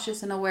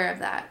cautious and aware of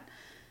that.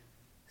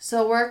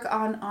 So work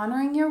on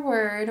honoring your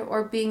word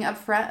or being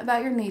upfront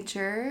about your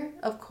nature.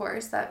 Of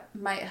course, that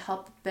might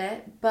help a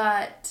bit,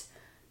 but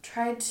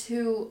try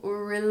to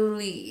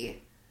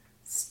really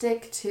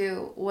stick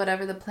to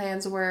whatever the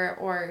plans were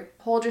or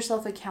hold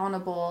yourself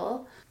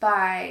accountable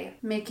by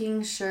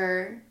making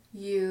sure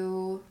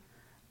you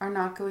are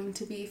not going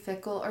to be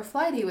fickle or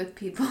flighty with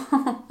people.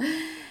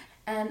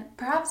 And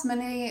perhaps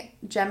many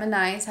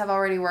Geminis have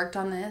already worked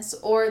on this,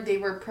 or they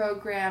were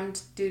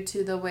programmed due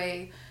to the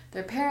way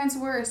their parents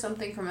were or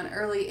something from an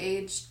early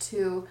age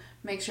to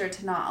make sure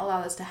to not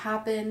allow this to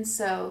happen.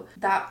 So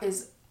that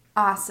is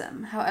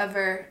awesome.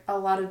 However, a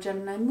lot of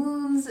Gemini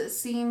moons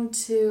seem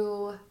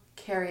to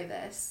carry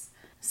this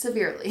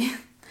severely.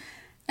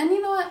 And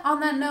you know what? On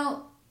that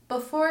note,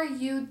 before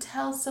you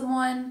tell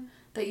someone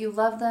that you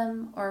love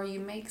them or you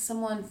make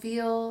someone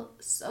feel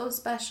so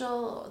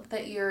special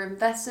that you're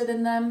invested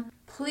in them,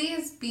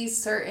 please be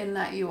certain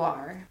that you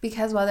are.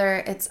 Because whether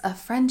it's a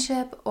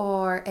friendship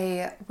or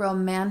a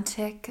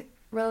romantic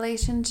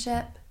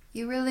relationship,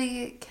 you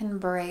really can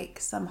break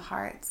some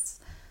hearts.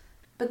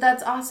 But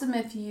that's awesome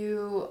if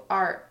you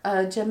are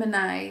a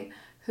Gemini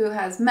who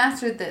has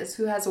mastered this,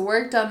 who has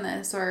worked on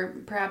this, or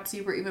perhaps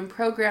you were even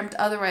programmed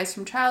otherwise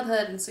from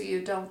childhood and so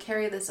you don't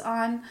carry this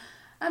on.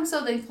 I'm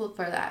so thankful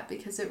for that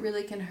because it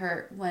really can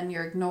hurt when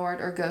you're ignored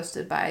or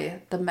ghosted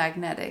by the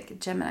magnetic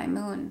Gemini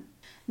moon.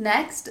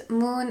 Next,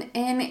 moon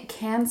in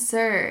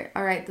Cancer.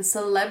 All right, the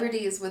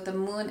celebrities with the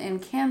moon in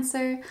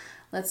Cancer.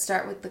 Let's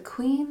start with the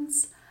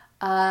queens.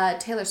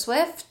 Taylor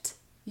Swift.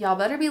 Y'all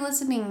better be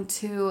listening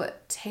to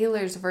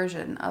Taylor's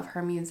version of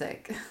her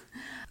music.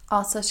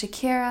 Also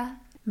Shakira,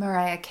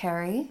 Mariah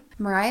Carey.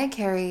 Mariah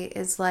Carey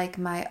is like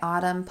my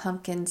autumn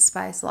pumpkin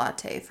spice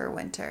latte for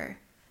winter.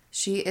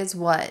 She is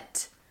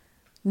what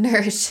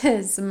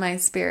nourishes my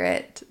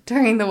spirit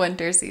during the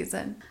winter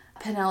season.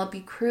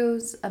 Penelope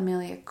Cruz,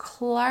 Amelia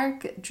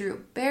Clark,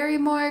 Drew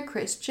Barrymore,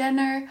 Kris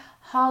Jenner,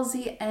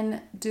 Halsey,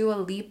 and Dua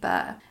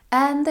Lipa.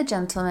 And the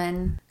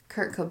gentlemen,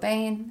 Kurt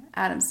Cobain,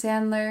 Adam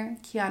Sandler,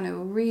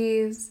 Keanu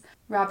Reeves,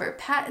 Robert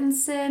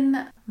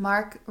Pattinson,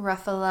 Mark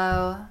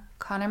Ruffalo,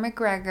 Conor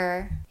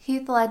McGregor,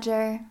 Heath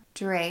Ledger,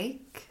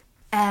 Drake,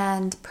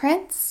 and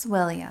Prince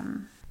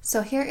William.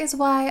 So here is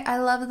why I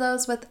love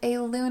those with a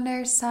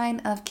lunar sign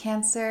of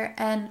Cancer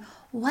and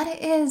what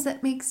it is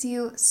that makes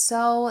you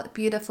so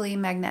beautifully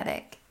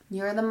magnetic.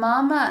 You're the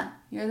mama.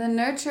 You're the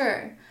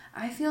nurturer.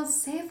 I feel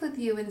safe with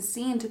you and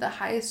seen to the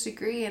highest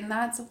degree, and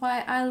that's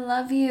why I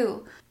love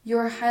you.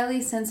 Your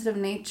highly sensitive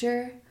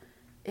nature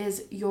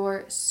is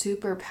your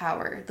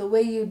superpower. The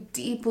way you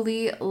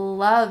deeply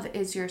love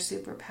is your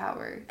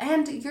superpower.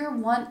 And you're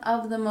one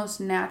of the most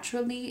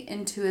naturally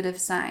intuitive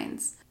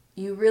signs.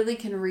 You really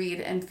can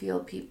read and feel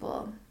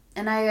people.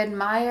 And I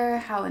admire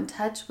how in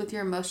touch with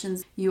your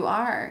emotions you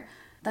are.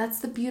 That's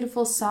the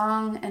beautiful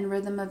song and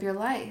rhythm of your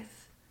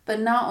life. But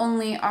not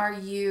only are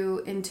you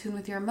in tune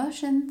with your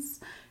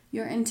emotions,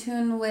 you're in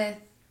tune with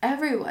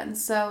everyone.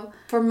 So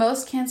for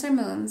most Cancer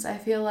moons, I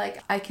feel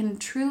like I can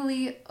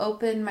truly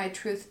open my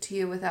truth to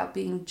you without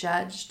being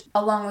judged,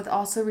 along with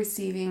also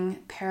receiving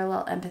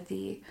parallel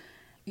empathy.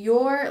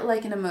 You're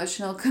like an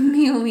emotional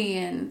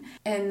chameleon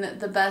in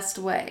the best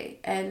way,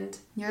 and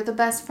you're the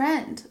best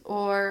friend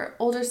or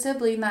older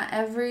sibling that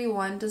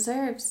everyone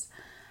deserves.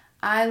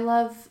 I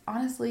love,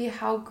 honestly,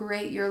 how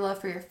great your love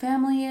for your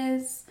family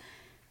is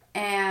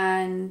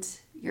and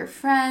your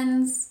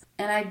friends.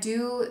 And I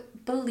do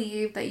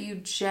believe that you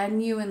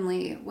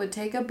genuinely would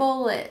take a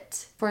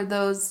bullet for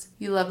those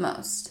you love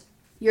most.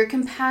 Your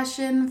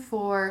compassion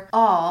for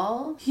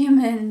all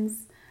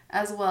humans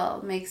as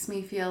well makes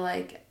me feel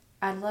like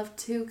I'd love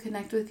to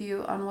connect with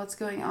you on what's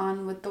going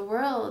on with the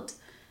world,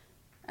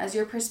 as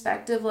your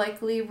perspective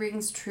likely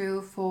rings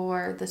true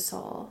for the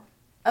soul.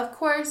 Of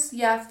course,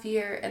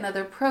 fear and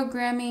other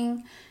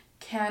programming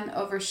can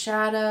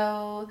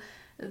overshadow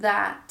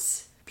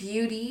that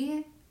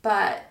beauty,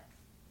 but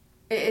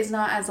it is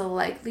not as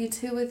likely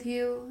to with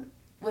you,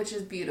 which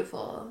is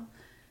beautiful.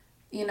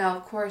 You know,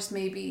 of course,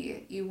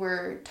 maybe you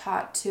were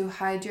taught to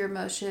hide your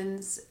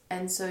emotions,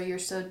 and so you're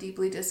so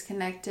deeply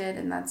disconnected,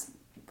 and that's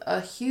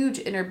a huge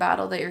inner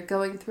battle that you're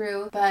going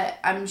through. But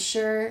I'm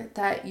sure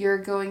that you're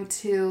going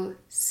to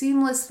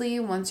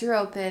seamlessly, once you're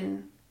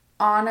open,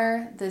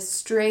 honor the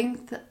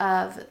strength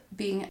of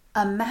being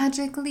a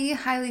magically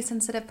highly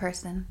sensitive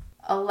person.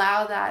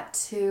 Allow that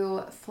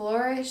to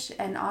flourish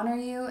and honor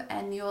you,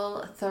 and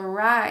you'll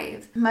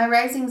thrive. My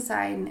rising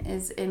sign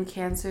is in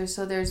Cancer,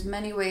 so there's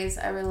many ways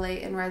I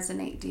relate and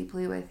resonate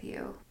deeply with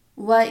you.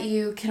 What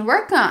you can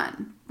work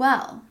on?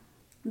 Well,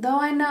 though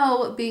I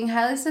know being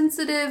highly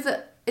sensitive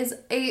is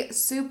a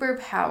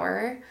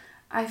superpower,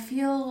 I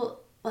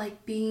feel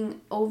like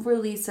being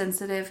overly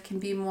sensitive can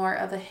be more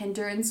of a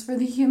hindrance for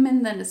the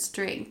human than a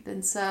strength.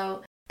 And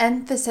so,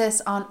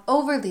 emphasis on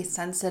overly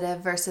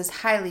sensitive versus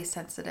highly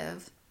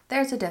sensitive.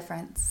 There's a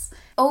difference.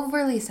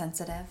 Overly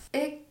sensitive,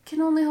 it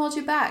can only hold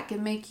you back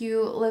and make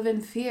you live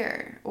in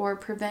fear or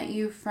prevent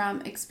you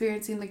from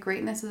experiencing the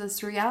greatness of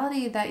this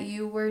reality that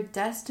you were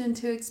destined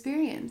to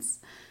experience.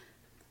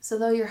 So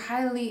though your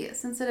highly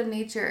sensitive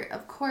nature,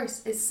 of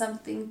course, is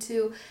something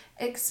to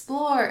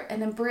explore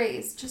and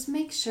embrace, just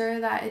make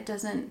sure that it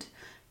doesn't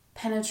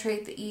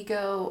penetrate the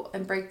ego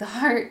and break the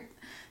heart.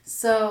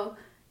 So,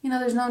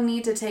 there's no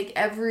need to take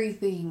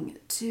everything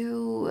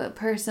too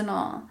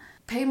personal.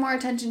 Pay more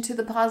attention to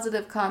the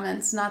positive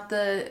comments, not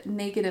the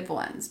negative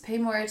ones. Pay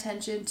more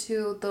attention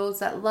to those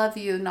that love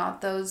you,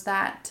 not those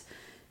that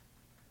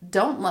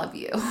don't love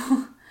you.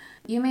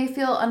 You may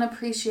feel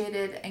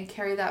unappreciated and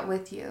carry that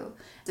with you.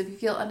 If you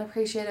feel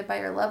unappreciated by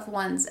your loved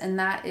ones and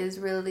that is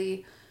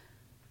really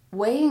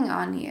weighing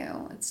on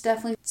you, it's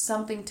definitely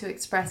something to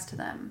express to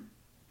them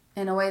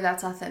in a way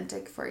that's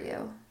authentic for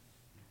you.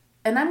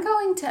 And I'm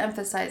going to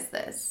emphasize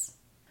this.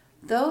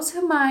 Those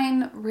who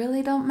mind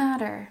really don't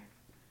matter.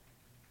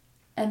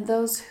 And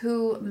those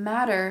who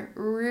matter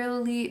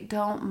really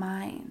don't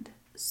mind.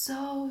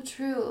 So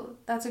true.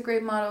 That's a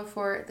great motto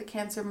for the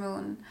Cancer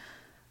moon.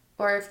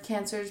 Or if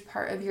Cancer is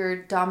part of your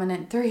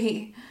dominant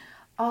 3.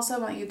 Also, I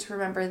want you to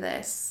remember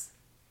this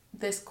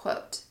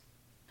quote.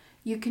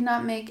 You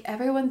cannot make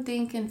everyone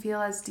think and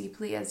feel as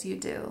deeply as you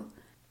do.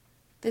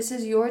 This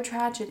is your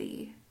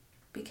tragedy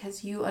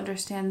because you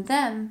understand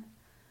them,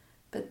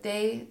 but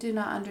they do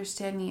not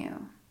understand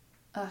you.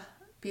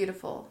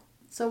 Beautiful.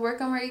 So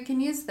work on where you can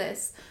use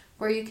this.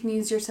 where you can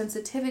use your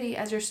sensitivity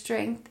as your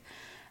strength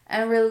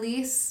and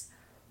release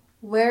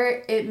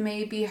where it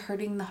may be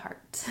hurting the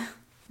heart.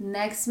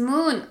 Next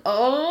moon.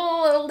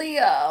 Oh,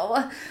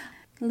 Leo.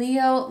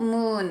 Leo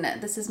moon.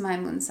 This is my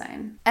moon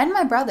sign. And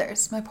my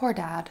brother's. My poor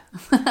dad.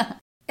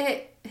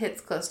 It hits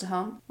close to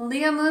home.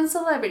 Leo moon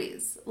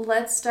celebrities.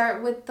 Let's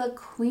start with the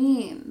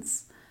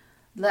queens.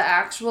 The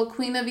actual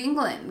Queen of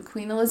England,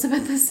 Queen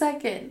Elizabeth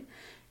II.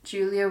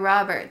 Julia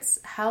Roberts,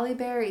 Halle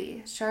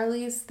Berry,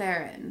 Charlize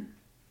Theron.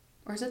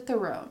 Or is it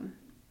Theron?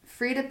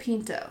 Frida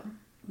Pinto,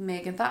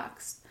 Megan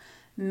Fox,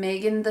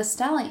 Megan the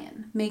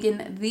Stallion,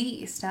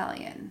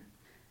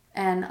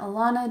 and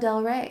Lana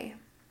Del Rey.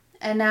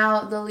 And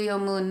now the Leo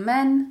moon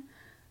men,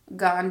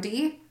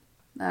 Gandhi,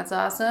 that's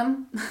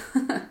awesome.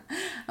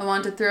 I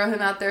want to throw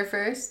him out there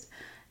first.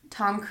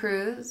 Tom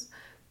Cruise,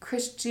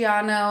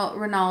 Cristiano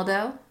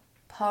Ronaldo,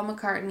 Paul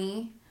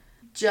McCartney,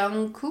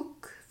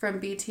 Jungkook from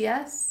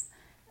BTS,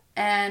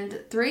 and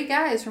 2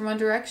 guys from One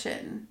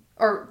Direction,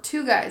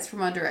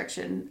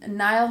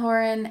 Niall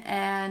Horan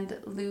and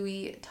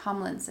Louis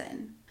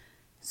Tomlinson.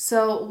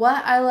 So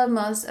what I love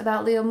most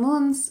about Leo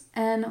moons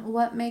and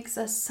what makes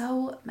us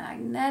so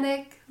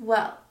magnetic,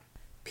 well,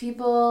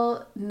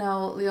 people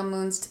know Leo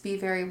moons to be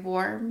very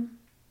warm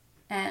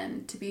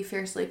and to be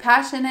fiercely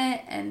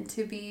passionate and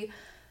to be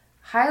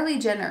highly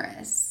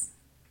generous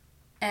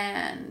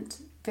and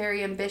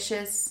very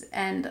ambitious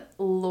and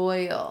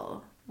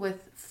loyal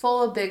with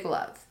full of big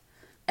love.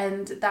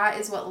 And that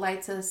is what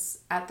lights us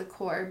at the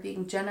core,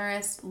 being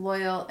generous,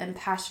 loyal, and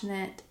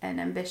passionate and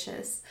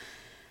ambitious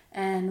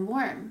and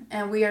warm.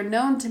 And we are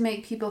known to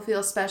make people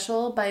feel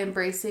special by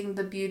embracing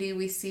the beauty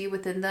we see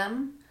within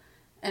them.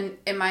 And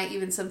it might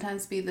even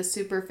sometimes be the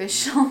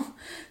superficial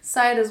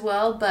side as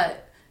well,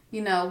 but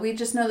we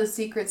just know the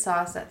secret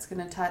sauce that's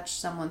going to touch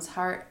someone's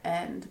heart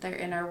and their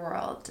inner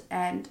world.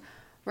 And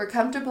we're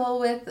comfortable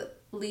with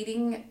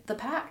leading the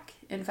pack.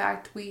 In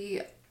fact,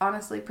 we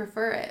honestly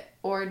prefer it,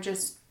 or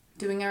just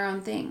doing our own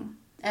thing.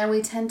 And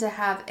we tend to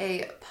have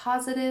a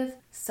positive,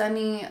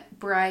 sunny,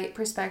 bright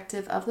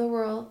perspective of the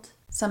world.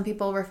 Some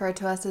people refer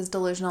to us as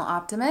delusional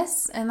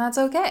optimists, and that's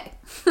okay.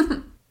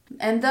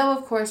 And though,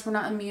 of course, we're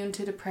not immune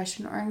to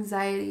depression or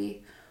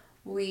anxiety,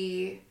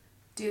 we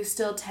do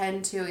still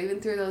tend to, even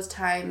through those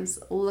times,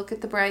 look at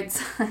the bright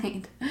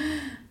side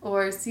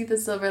or see the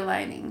silver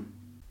lining.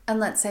 And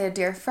let's say a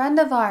dear friend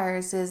of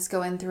ours is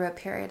going through a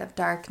period of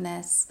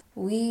darkness.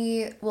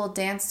 We will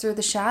dance through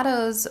the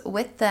shadows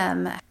with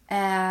them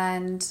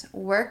and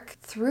work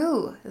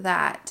through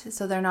that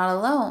so they're not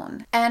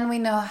alone. And we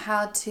know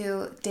how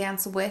to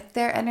dance with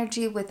their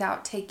energy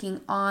without taking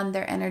on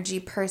their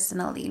energy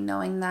personally,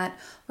 knowing that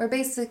we're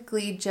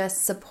basically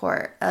just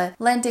support, a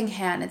lending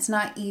hand. It's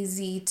not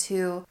easy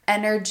to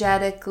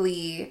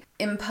energetically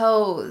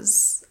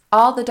impose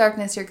all the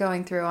darkness you're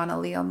going through on a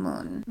Leo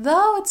moon.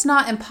 Though it's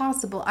not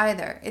impossible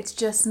either. It's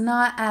just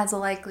not as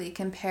likely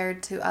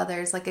compared to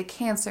others, like a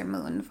Cancer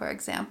moon, for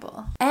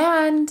example.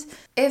 And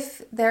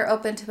if they're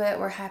open to it,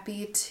 we're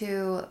happy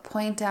to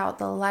point out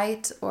the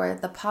light or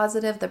the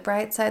positive, the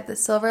bright side, the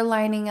silver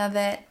lining of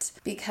it,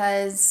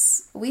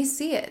 because we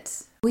see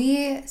it.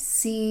 We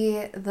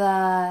see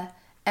the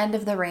end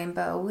of the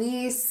rainbow.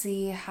 We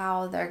see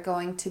how they're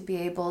going to be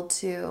able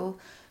to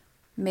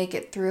make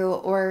it through,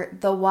 or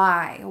the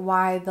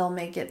why they'll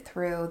make it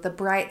through, the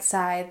bright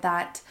side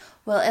that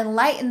will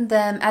enlighten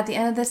them at the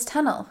end of this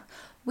tunnel.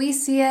 We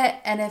see it,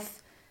 and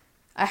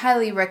I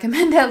highly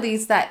recommend at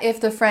least that if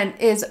the friend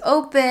is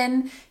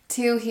open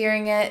to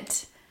hearing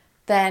it,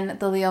 then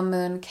the Leo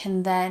moon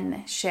can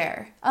then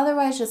share.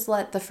 Otherwise, just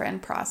let the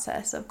friend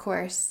process, of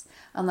course,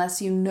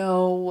 unless you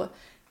know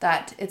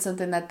that it's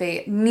something that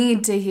they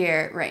need to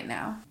hear right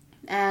now.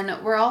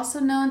 And we're also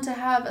known to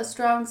have a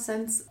strong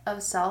sense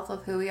of self,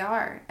 of who we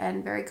are,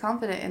 and very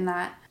confident in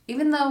that.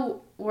 Even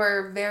though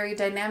we're very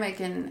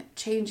dynamic and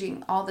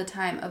changing all the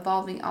time,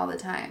 evolving all the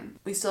time,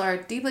 we still are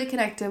deeply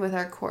connected with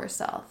our core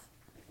self.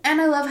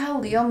 And I love how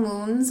Leo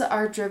moons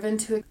are driven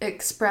to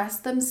express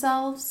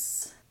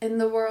themselves in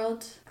the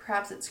world.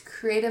 Perhaps it's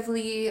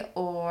creatively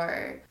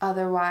or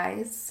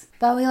otherwise.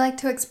 But we like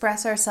to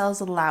express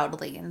ourselves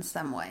loudly in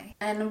some way.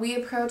 And we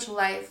approach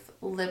life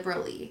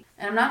liberally.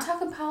 And I'm not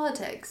talking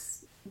politics.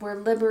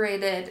 We're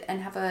liberated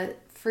and have a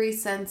free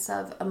sense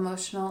of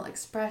emotional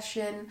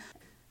expression.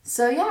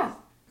 So yeah,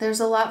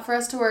 there's a lot for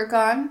us to work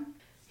on.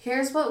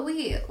 Here's what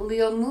we,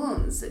 Leo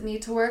moons,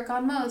 need to work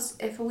on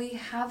most if we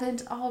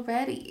haven't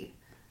already.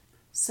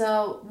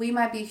 So we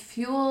might be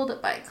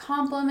fueled by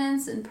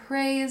compliments and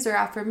praise or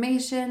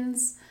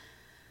affirmations.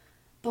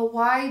 But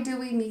why do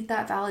we need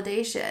that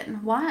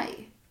validation?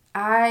 Why?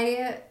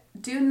 I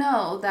do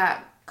know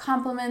that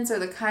compliments or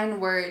the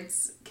kind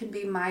words can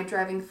be my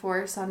driving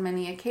force on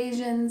many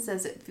occasions,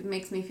 as it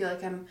makes me feel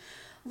like I'm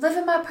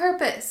living my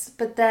purpose.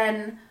 But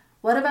then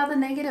what about the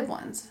negative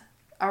ones?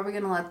 Are we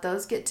going to let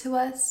those get to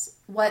us?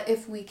 What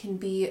if we can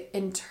be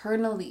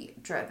internally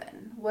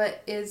driven?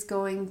 What is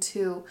going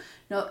to,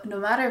 no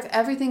matter if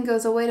everything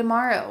goes away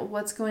tomorrow,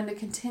 what's going to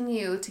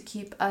continue to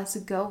keep us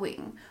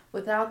going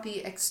without the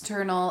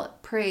external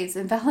praise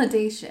and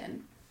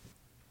validation?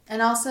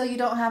 And also, you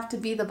don't have to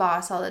be the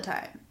boss all the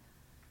time.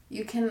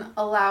 You can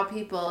allow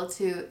people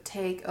to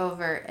take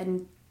over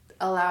and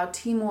allow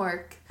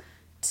teamwork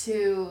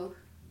to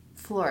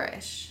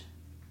flourish.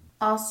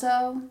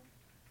 Also,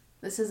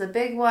 this is a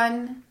big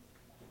one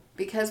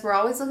because we're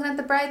always looking at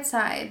the bright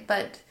side,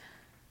 but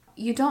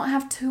you don't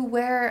have to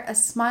wear a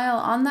smile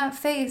on that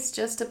face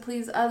just to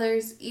please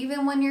others,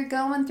 even when you're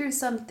going through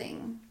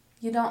something.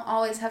 You don't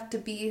always have to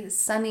be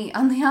sunny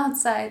on the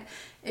outside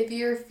if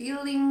you're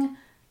feeling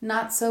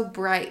not so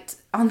bright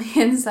on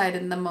the inside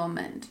in the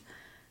moment.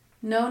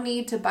 No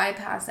need to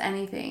bypass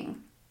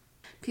anything.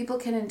 People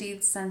can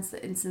indeed sense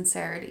the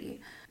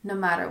insincerity no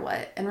matter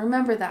what. And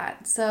remember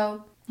that.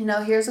 So,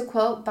 here's a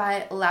quote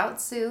by Lao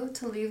Tzu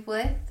to leave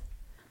with.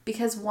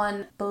 Because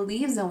one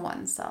believes in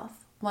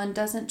oneself, one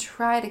doesn't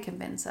try to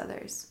convince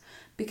others.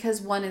 Because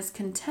one is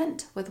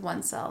content with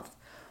oneself,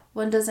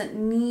 one doesn't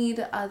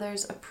need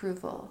others'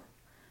 approval.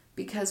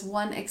 Because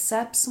one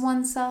accepts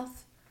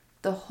oneself,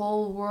 the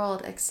whole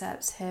world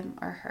accepts him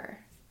or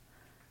her.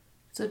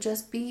 So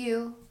just be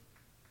you.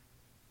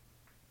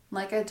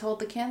 Like I told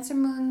the Cancer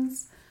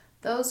moons,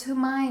 those who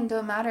mind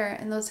don't matter,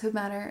 and those who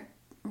matter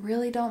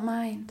really don't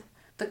mind.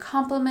 The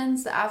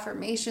compliments, the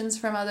affirmations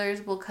from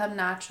others will come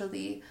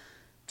naturally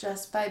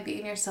just by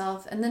being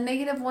yourself, and the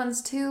negative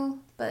ones too,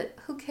 but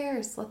who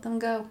cares? Let them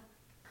go.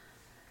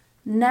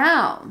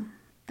 Now,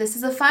 this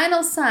is a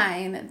final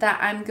sign that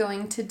I'm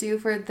going to do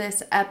for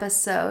this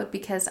episode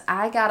because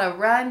I gotta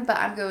run, but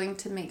I'm going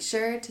to make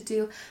sure to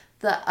do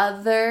the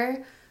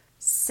other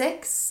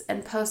 6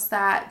 and post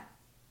that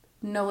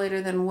no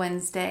later than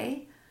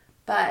Wednesday.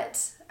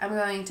 But I'm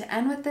going to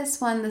end with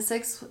this one, the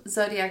 6th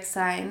zodiac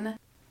sign,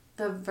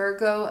 the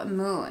Virgo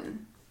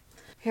moon.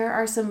 Here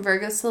are some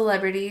Virgo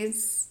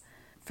celebrities.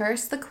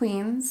 First, the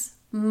queens: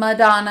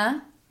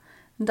 Madonna,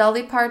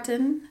 Dolly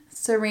Parton,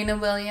 Serena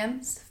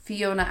Williams,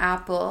 Fiona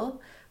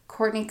Apple,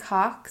 Courtney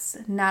Cox,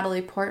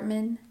 Natalie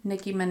Portman,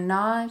 Nicki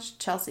Minaj,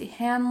 Chelsea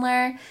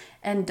Handler,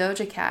 and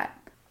Doja Cat.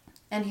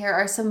 And here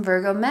are some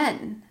Virgo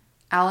men: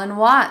 Alan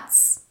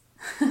Watts,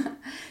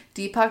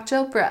 Deepak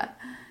Chopra,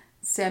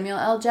 Samuel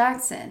L.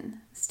 Jackson,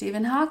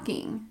 Stephen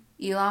Hawking,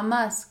 Elon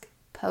Musk,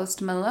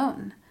 Post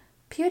Malone,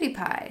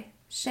 PewDiePie,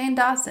 Shane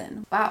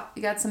Dawson. Wow,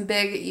 you got some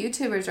big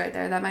YouTubers right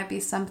there. That might be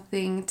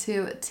something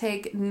to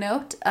take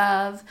note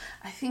of.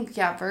 I think,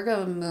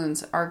 Virgo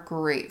moons are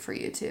great for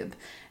YouTube.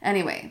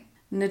 Anyway,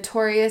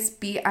 Notorious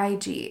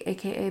B.I.G.,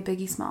 aka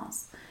Biggie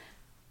Smalls.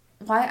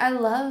 Why I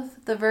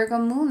love the Virgo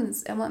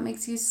moons and what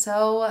makes you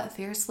so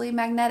fiercely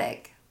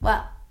magnetic?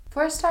 Well,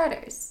 for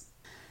starters,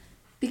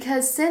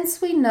 because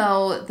since we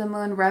know the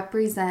moon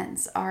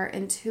represents our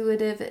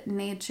intuitive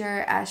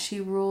nature as she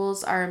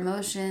rules our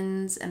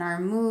emotions and our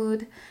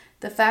mood,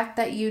 the fact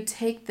that you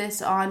take this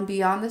on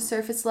beyond the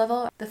surface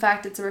level, the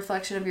fact it's a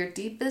reflection of your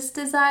deepest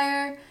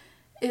desire,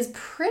 is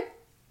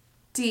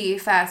pretty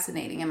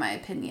fascinating in my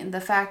opinion.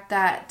 The fact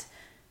that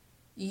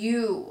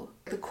you,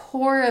 the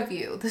core of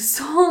you, the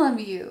soul of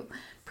you,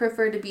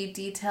 prefer to be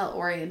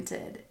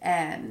detail-oriented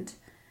and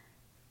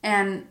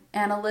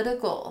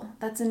analytical.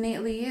 That's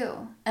innately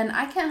you. And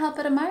I can't help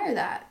but admire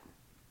that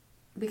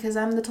because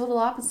I'm the total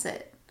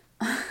opposite.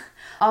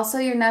 Also,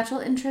 your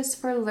natural interest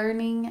for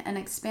learning and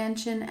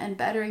expansion and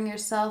bettering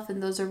yourself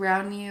and those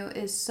around you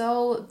is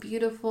so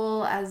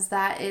beautiful, as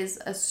that is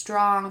a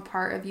strong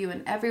part of you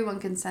and everyone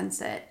can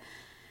sense it.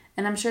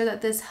 And I'm sure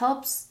that this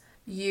helps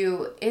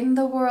you in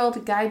the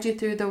world, guide you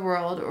through the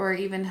world, or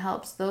even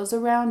helps those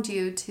around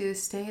you to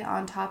stay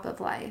on top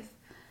of life.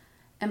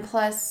 And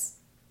plus,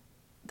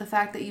 the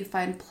fact that you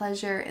find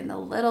pleasure in the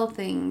little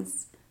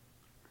things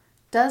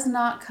does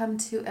not come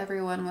to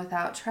everyone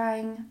without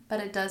trying,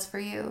 but it does for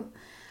you.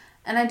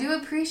 And I do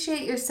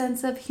appreciate your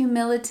sense of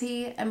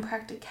humility and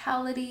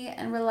practicality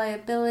and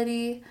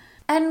reliability.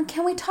 And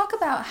can we talk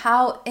about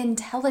how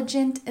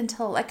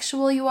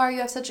intellectual you are?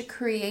 You have such a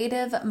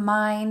creative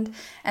mind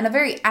and a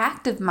very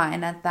active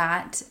mind at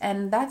that.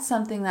 And that's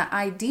something that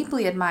I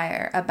deeply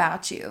admire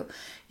about you.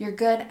 You're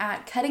good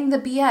at cutting the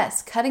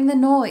BS, cutting the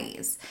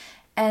noise,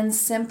 and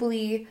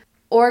simply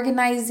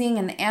organizing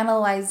and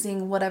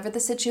analyzing whatever the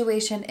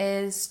situation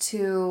is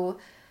to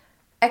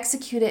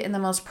execute it in the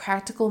most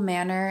practical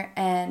manner.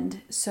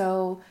 And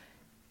so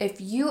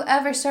if you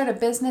ever start a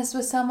business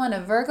with someone,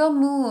 a Virgo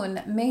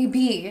moon may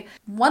be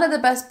one of the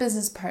best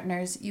business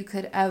partners you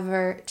could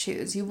ever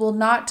choose. You will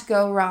not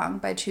go wrong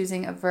by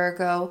choosing a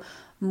Virgo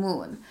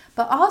moon.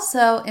 But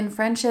also in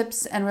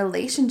friendships and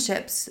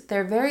relationships,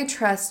 they're very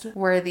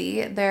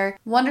trustworthy. They're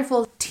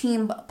wonderful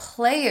team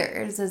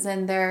players, as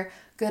in they're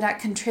good at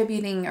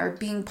contributing or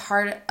being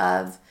part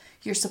of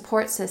your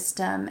support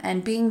system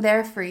and being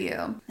there for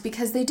you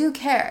because they do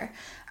care.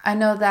 I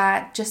know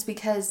that just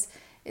because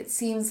it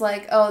seems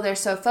like, they're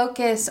so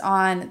focused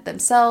on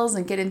themselves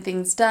and getting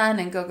things done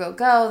and go,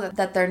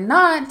 that they're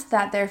not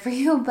that there for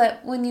you.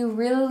 But when you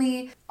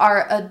really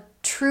are a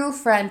true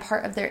friend,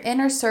 part of their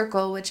inner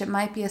circle, which it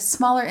might be a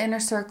smaller inner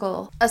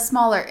circle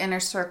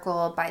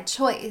by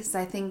choice.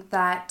 I think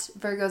that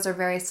Virgos are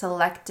very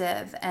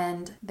selective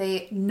and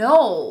they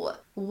know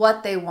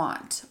what they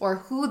want or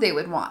who they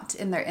would want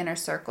in their inner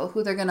circle,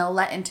 who they're going to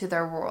let into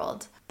their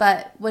world.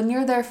 But when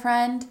you're their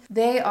friend,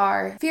 they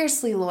are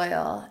fiercely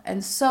loyal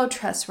and so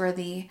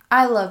trustworthy.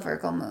 I love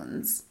Virgo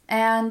moons.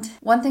 And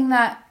one thing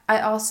that I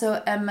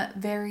also am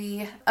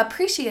very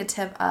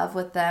appreciative of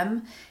with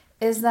them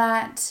is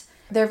that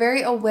they're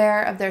very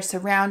aware of their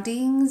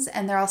surroundings,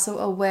 and they're also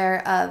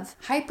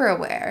hyper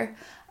aware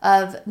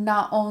of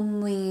not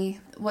only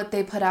what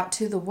they put out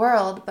to the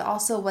world, but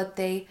also what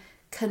they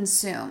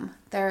consume.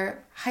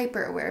 They're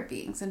hyper aware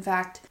beings. In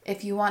fact,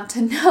 if you want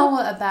to know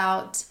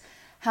about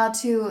how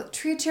to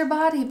treat your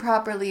body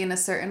properly in a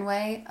certain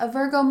way, a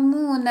Virgo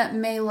moon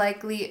may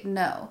likely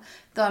know.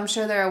 Though I'm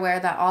sure they're aware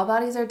that all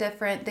bodies are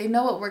different. They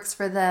know what works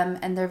for them,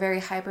 and they're very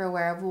hyper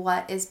aware of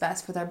what is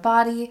best for their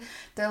body.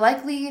 They're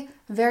likely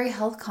very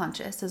health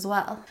conscious as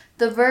well.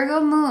 The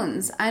Virgo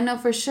moons, I know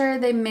for sure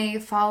they may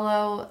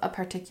follow a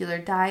particular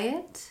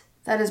diet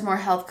that is more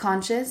health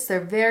conscious. They're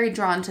very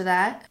drawn to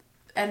that.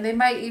 And they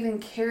might even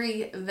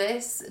carry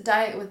this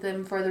diet with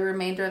them for the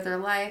remainder of their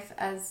life,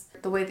 as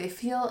the way they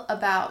feel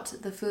about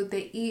the food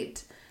they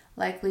eat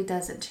likely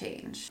doesn't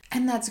change.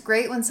 And that's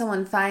great when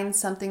someone finds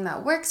something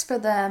that works for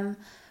them,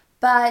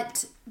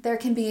 but there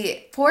can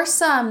be, for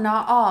some,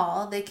 not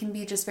all, they can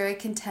be just very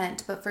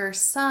content, but for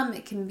some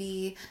it can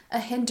be a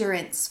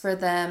hindrance for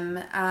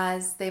them,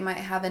 as they might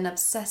have an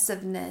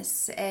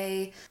obsessiveness,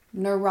 a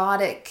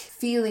neurotic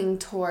feeling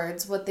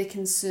towards what they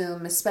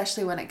consume,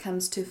 especially when it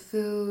comes to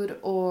food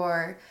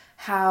or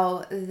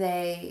how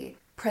they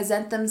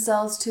present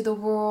themselves to the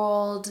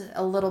world,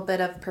 a little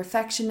bit of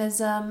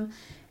perfectionism,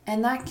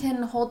 and that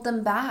can hold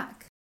them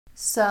back.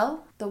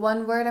 So, the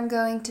one word I'm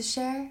going to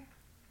share: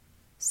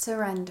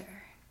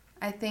 surrender.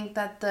 I think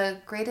that the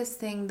greatest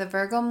thing the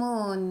Virgo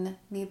moon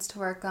needs to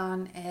work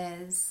on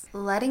is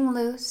letting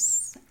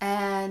loose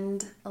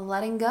and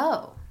letting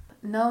go.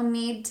 No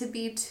need to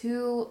be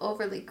too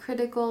overly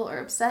critical or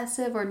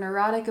obsessive or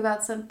neurotic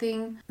about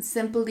something.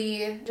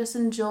 Simply just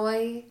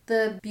enjoy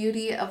the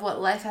beauty of what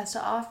life has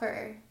to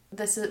offer.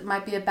 This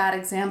might be a bad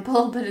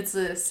example, but it's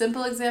a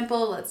simple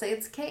example. Let's say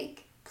it's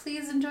cake.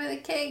 Please enjoy the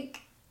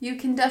cake. You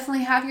can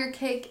definitely have your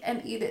cake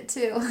and eat it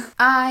too.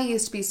 I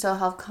used to be so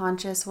health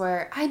conscious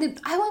where I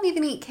won't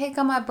even eat cake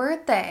on my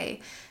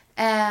birthday,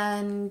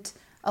 and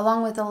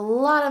along with a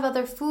lot of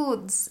other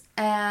foods.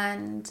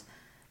 And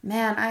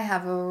man, I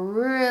have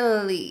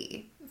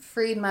really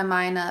freed my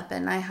mind up,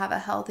 and I have a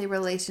healthy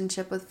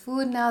relationship with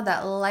food now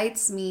that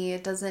lights me.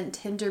 It doesn't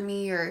hinder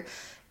me or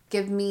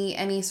give me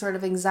any sort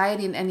of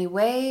anxiety in any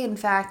way. In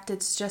fact,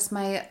 it's just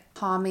my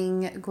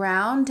calming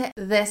ground.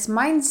 This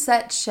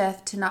mindset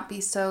shift to not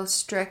be so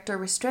strict or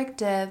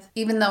restrictive,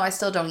 even though I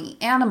still don't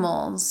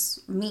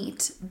eat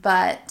meat,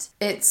 but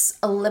it's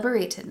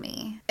liberated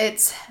me.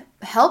 It's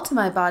helped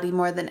my body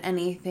more than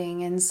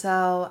anything. And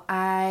so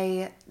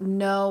I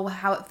know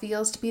how it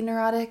feels to be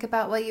neurotic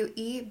about what you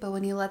eat, but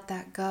when you let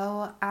that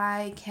go,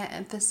 I can't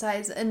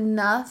emphasize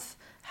enough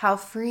how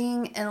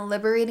freeing and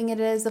liberating it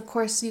is. Of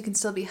course, you can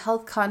still be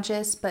health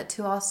conscious, but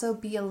to also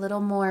be a little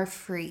more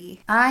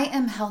free. I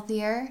am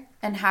healthier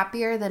and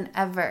happier than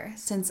ever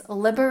since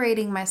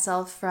liberating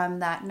myself from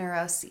that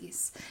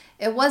neuroses.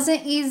 It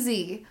wasn't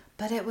easy,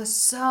 but it was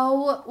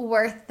so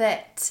worth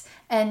it.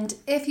 And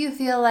if you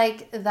feel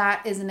like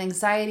that is an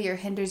anxiety or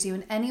hinders you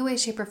in any way,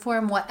 shape, or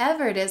form,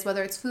 whatever it is,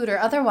 whether it's food or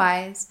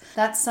otherwise,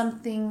 that's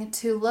something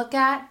to look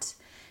at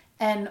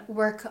and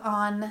work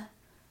on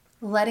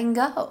letting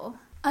go.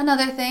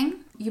 Another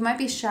thing, you might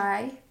be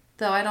shy,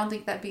 though I don't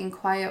think that being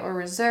quiet or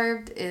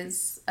reserved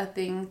is a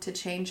thing to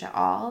change at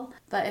all.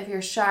 But if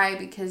you're shy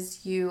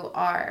because you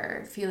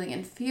are feeling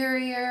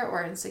inferior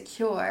or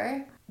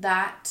insecure,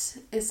 that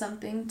is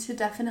something to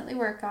definitely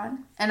work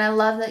on. And I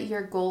love that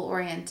you're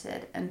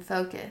goal-oriented and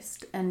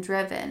focused and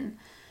driven,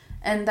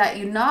 and that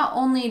you not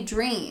only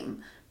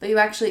dream, but you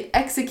actually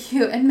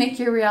execute and make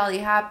your reality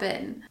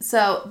happen.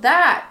 So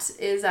that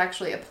is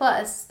actually a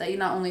plus, that you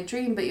not only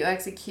dream, but you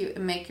execute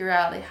and make your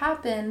reality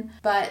happen.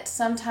 But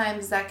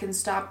sometimes that can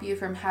stop you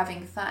from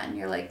having fun.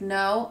 You're like,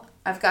 no,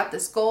 I've got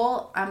this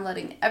goal. I'm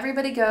letting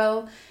everybody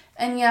go.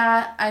 And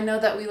yeah, I know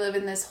that we live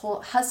in this whole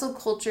hustle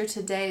culture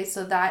today,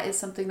 so that is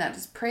something that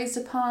is praised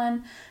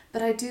upon.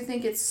 But I do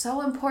think it's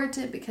so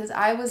important, because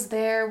I was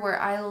there where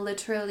I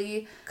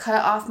literally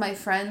cut off my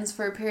friends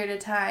for a period of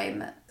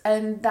time.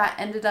 And that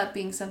ended up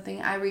being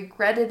something I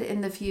regretted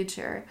in the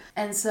future.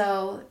 And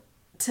so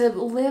to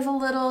live a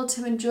little,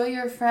 to enjoy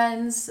your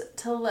friends,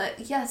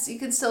 yes, you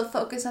can still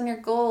focus on your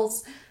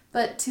goals,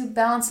 but to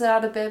balance it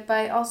out a bit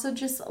by also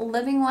just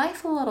living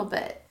life a little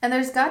bit. And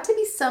there's got to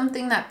be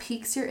something that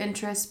piques your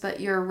interest, but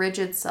your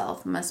rigid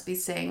self must be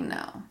saying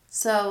no.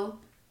 So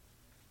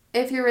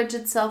if your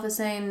rigid self is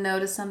saying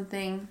no to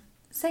something,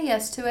 say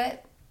yes to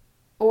it,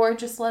 or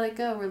just let it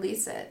go,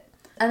 release it.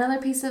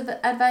 Another piece of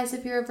advice,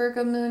 if you're a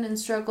Virgo moon and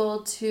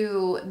struggle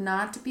to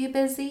not be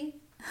busy,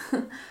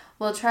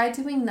 Well, try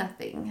doing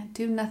nothing.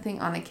 Do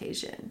nothing on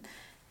occasion.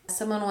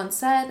 Someone once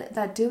said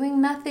that doing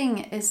nothing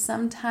is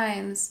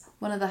sometimes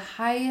one of the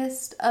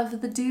highest of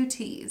the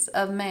duties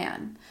of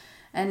man.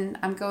 And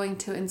I'm going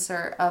to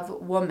insert of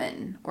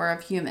woman or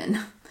of human.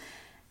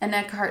 And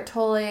Eckhart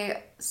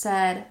Tolle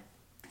said,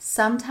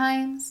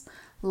 sometimes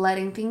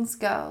letting things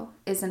go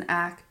is an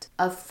act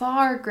of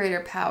far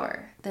greater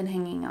power than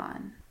hanging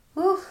on.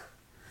 Whew.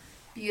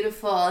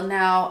 Beautiful.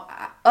 Now,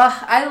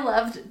 I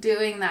loved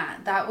doing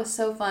that. That was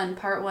so fun.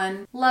 Part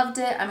 1, loved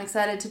it. I'm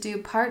excited to do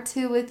part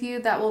 2 with you.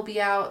 That will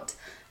be out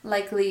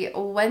likely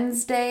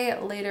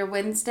later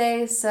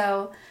Wednesday.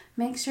 So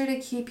make sure to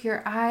keep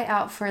your eye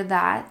out for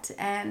that.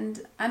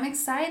 And I'm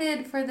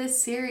excited for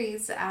this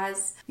series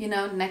as,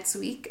 next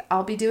week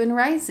I'll be doing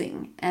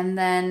Rising. And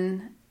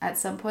then at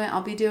some point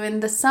I'll be doing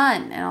The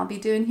Sun, and I'll be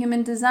doing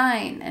Human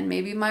Design, and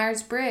maybe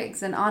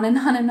Myers-Briggs, and on and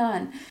on and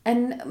on.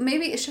 And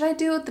maybe, should I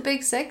do the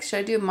big 6? Should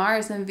I do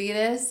Mars and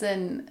Venus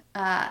and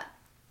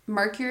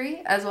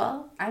Mercury as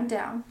well? I'm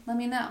down. Let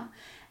me know.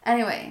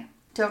 Anyway,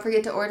 don't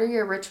forget to order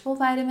your ritual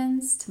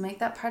vitamins to make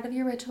that part of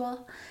your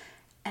ritual.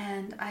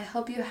 And I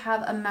hope you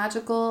have a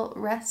magical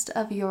rest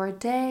of your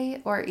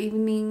day or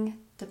evening,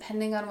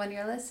 depending on when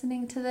you're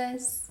listening to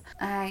this.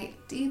 I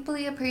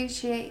deeply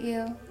appreciate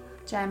you.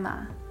 Jai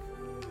Ma.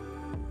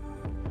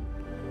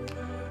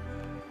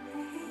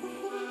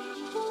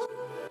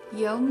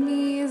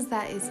 Yomis,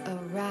 that is a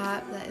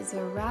wrap. That is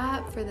a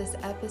wrap for this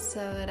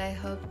episode. I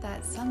hope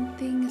that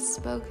something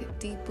spoke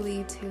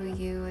deeply to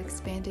you,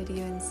 expanded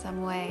you in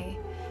some way.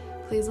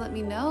 Please let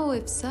me know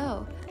if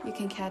so. You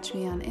can catch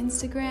me on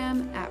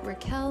Instagram at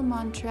Raquel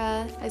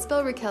Mantra. I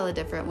spell Raquel a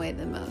different way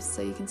than most,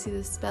 so you can see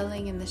the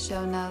spelling in the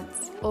show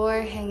notes.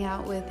 Or hang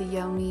out with the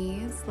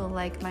Yomis, the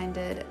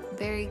like-minded,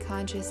 very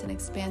conscious and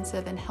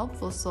expansive and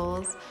helpful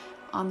souls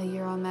on the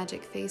Your Own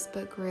Magic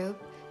Facebook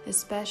group.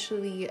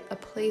 Especially a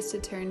place to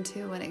turn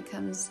to when it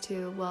comes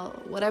to,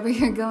 whatever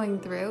you're going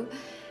through.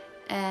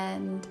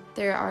 And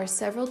there are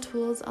several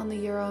tools on the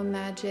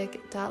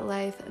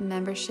yourownmagic.life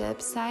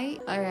membership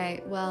site. All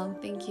right, well,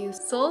 thank you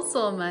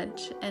so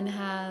much, and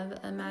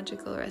have a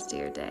magical rest of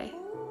your day.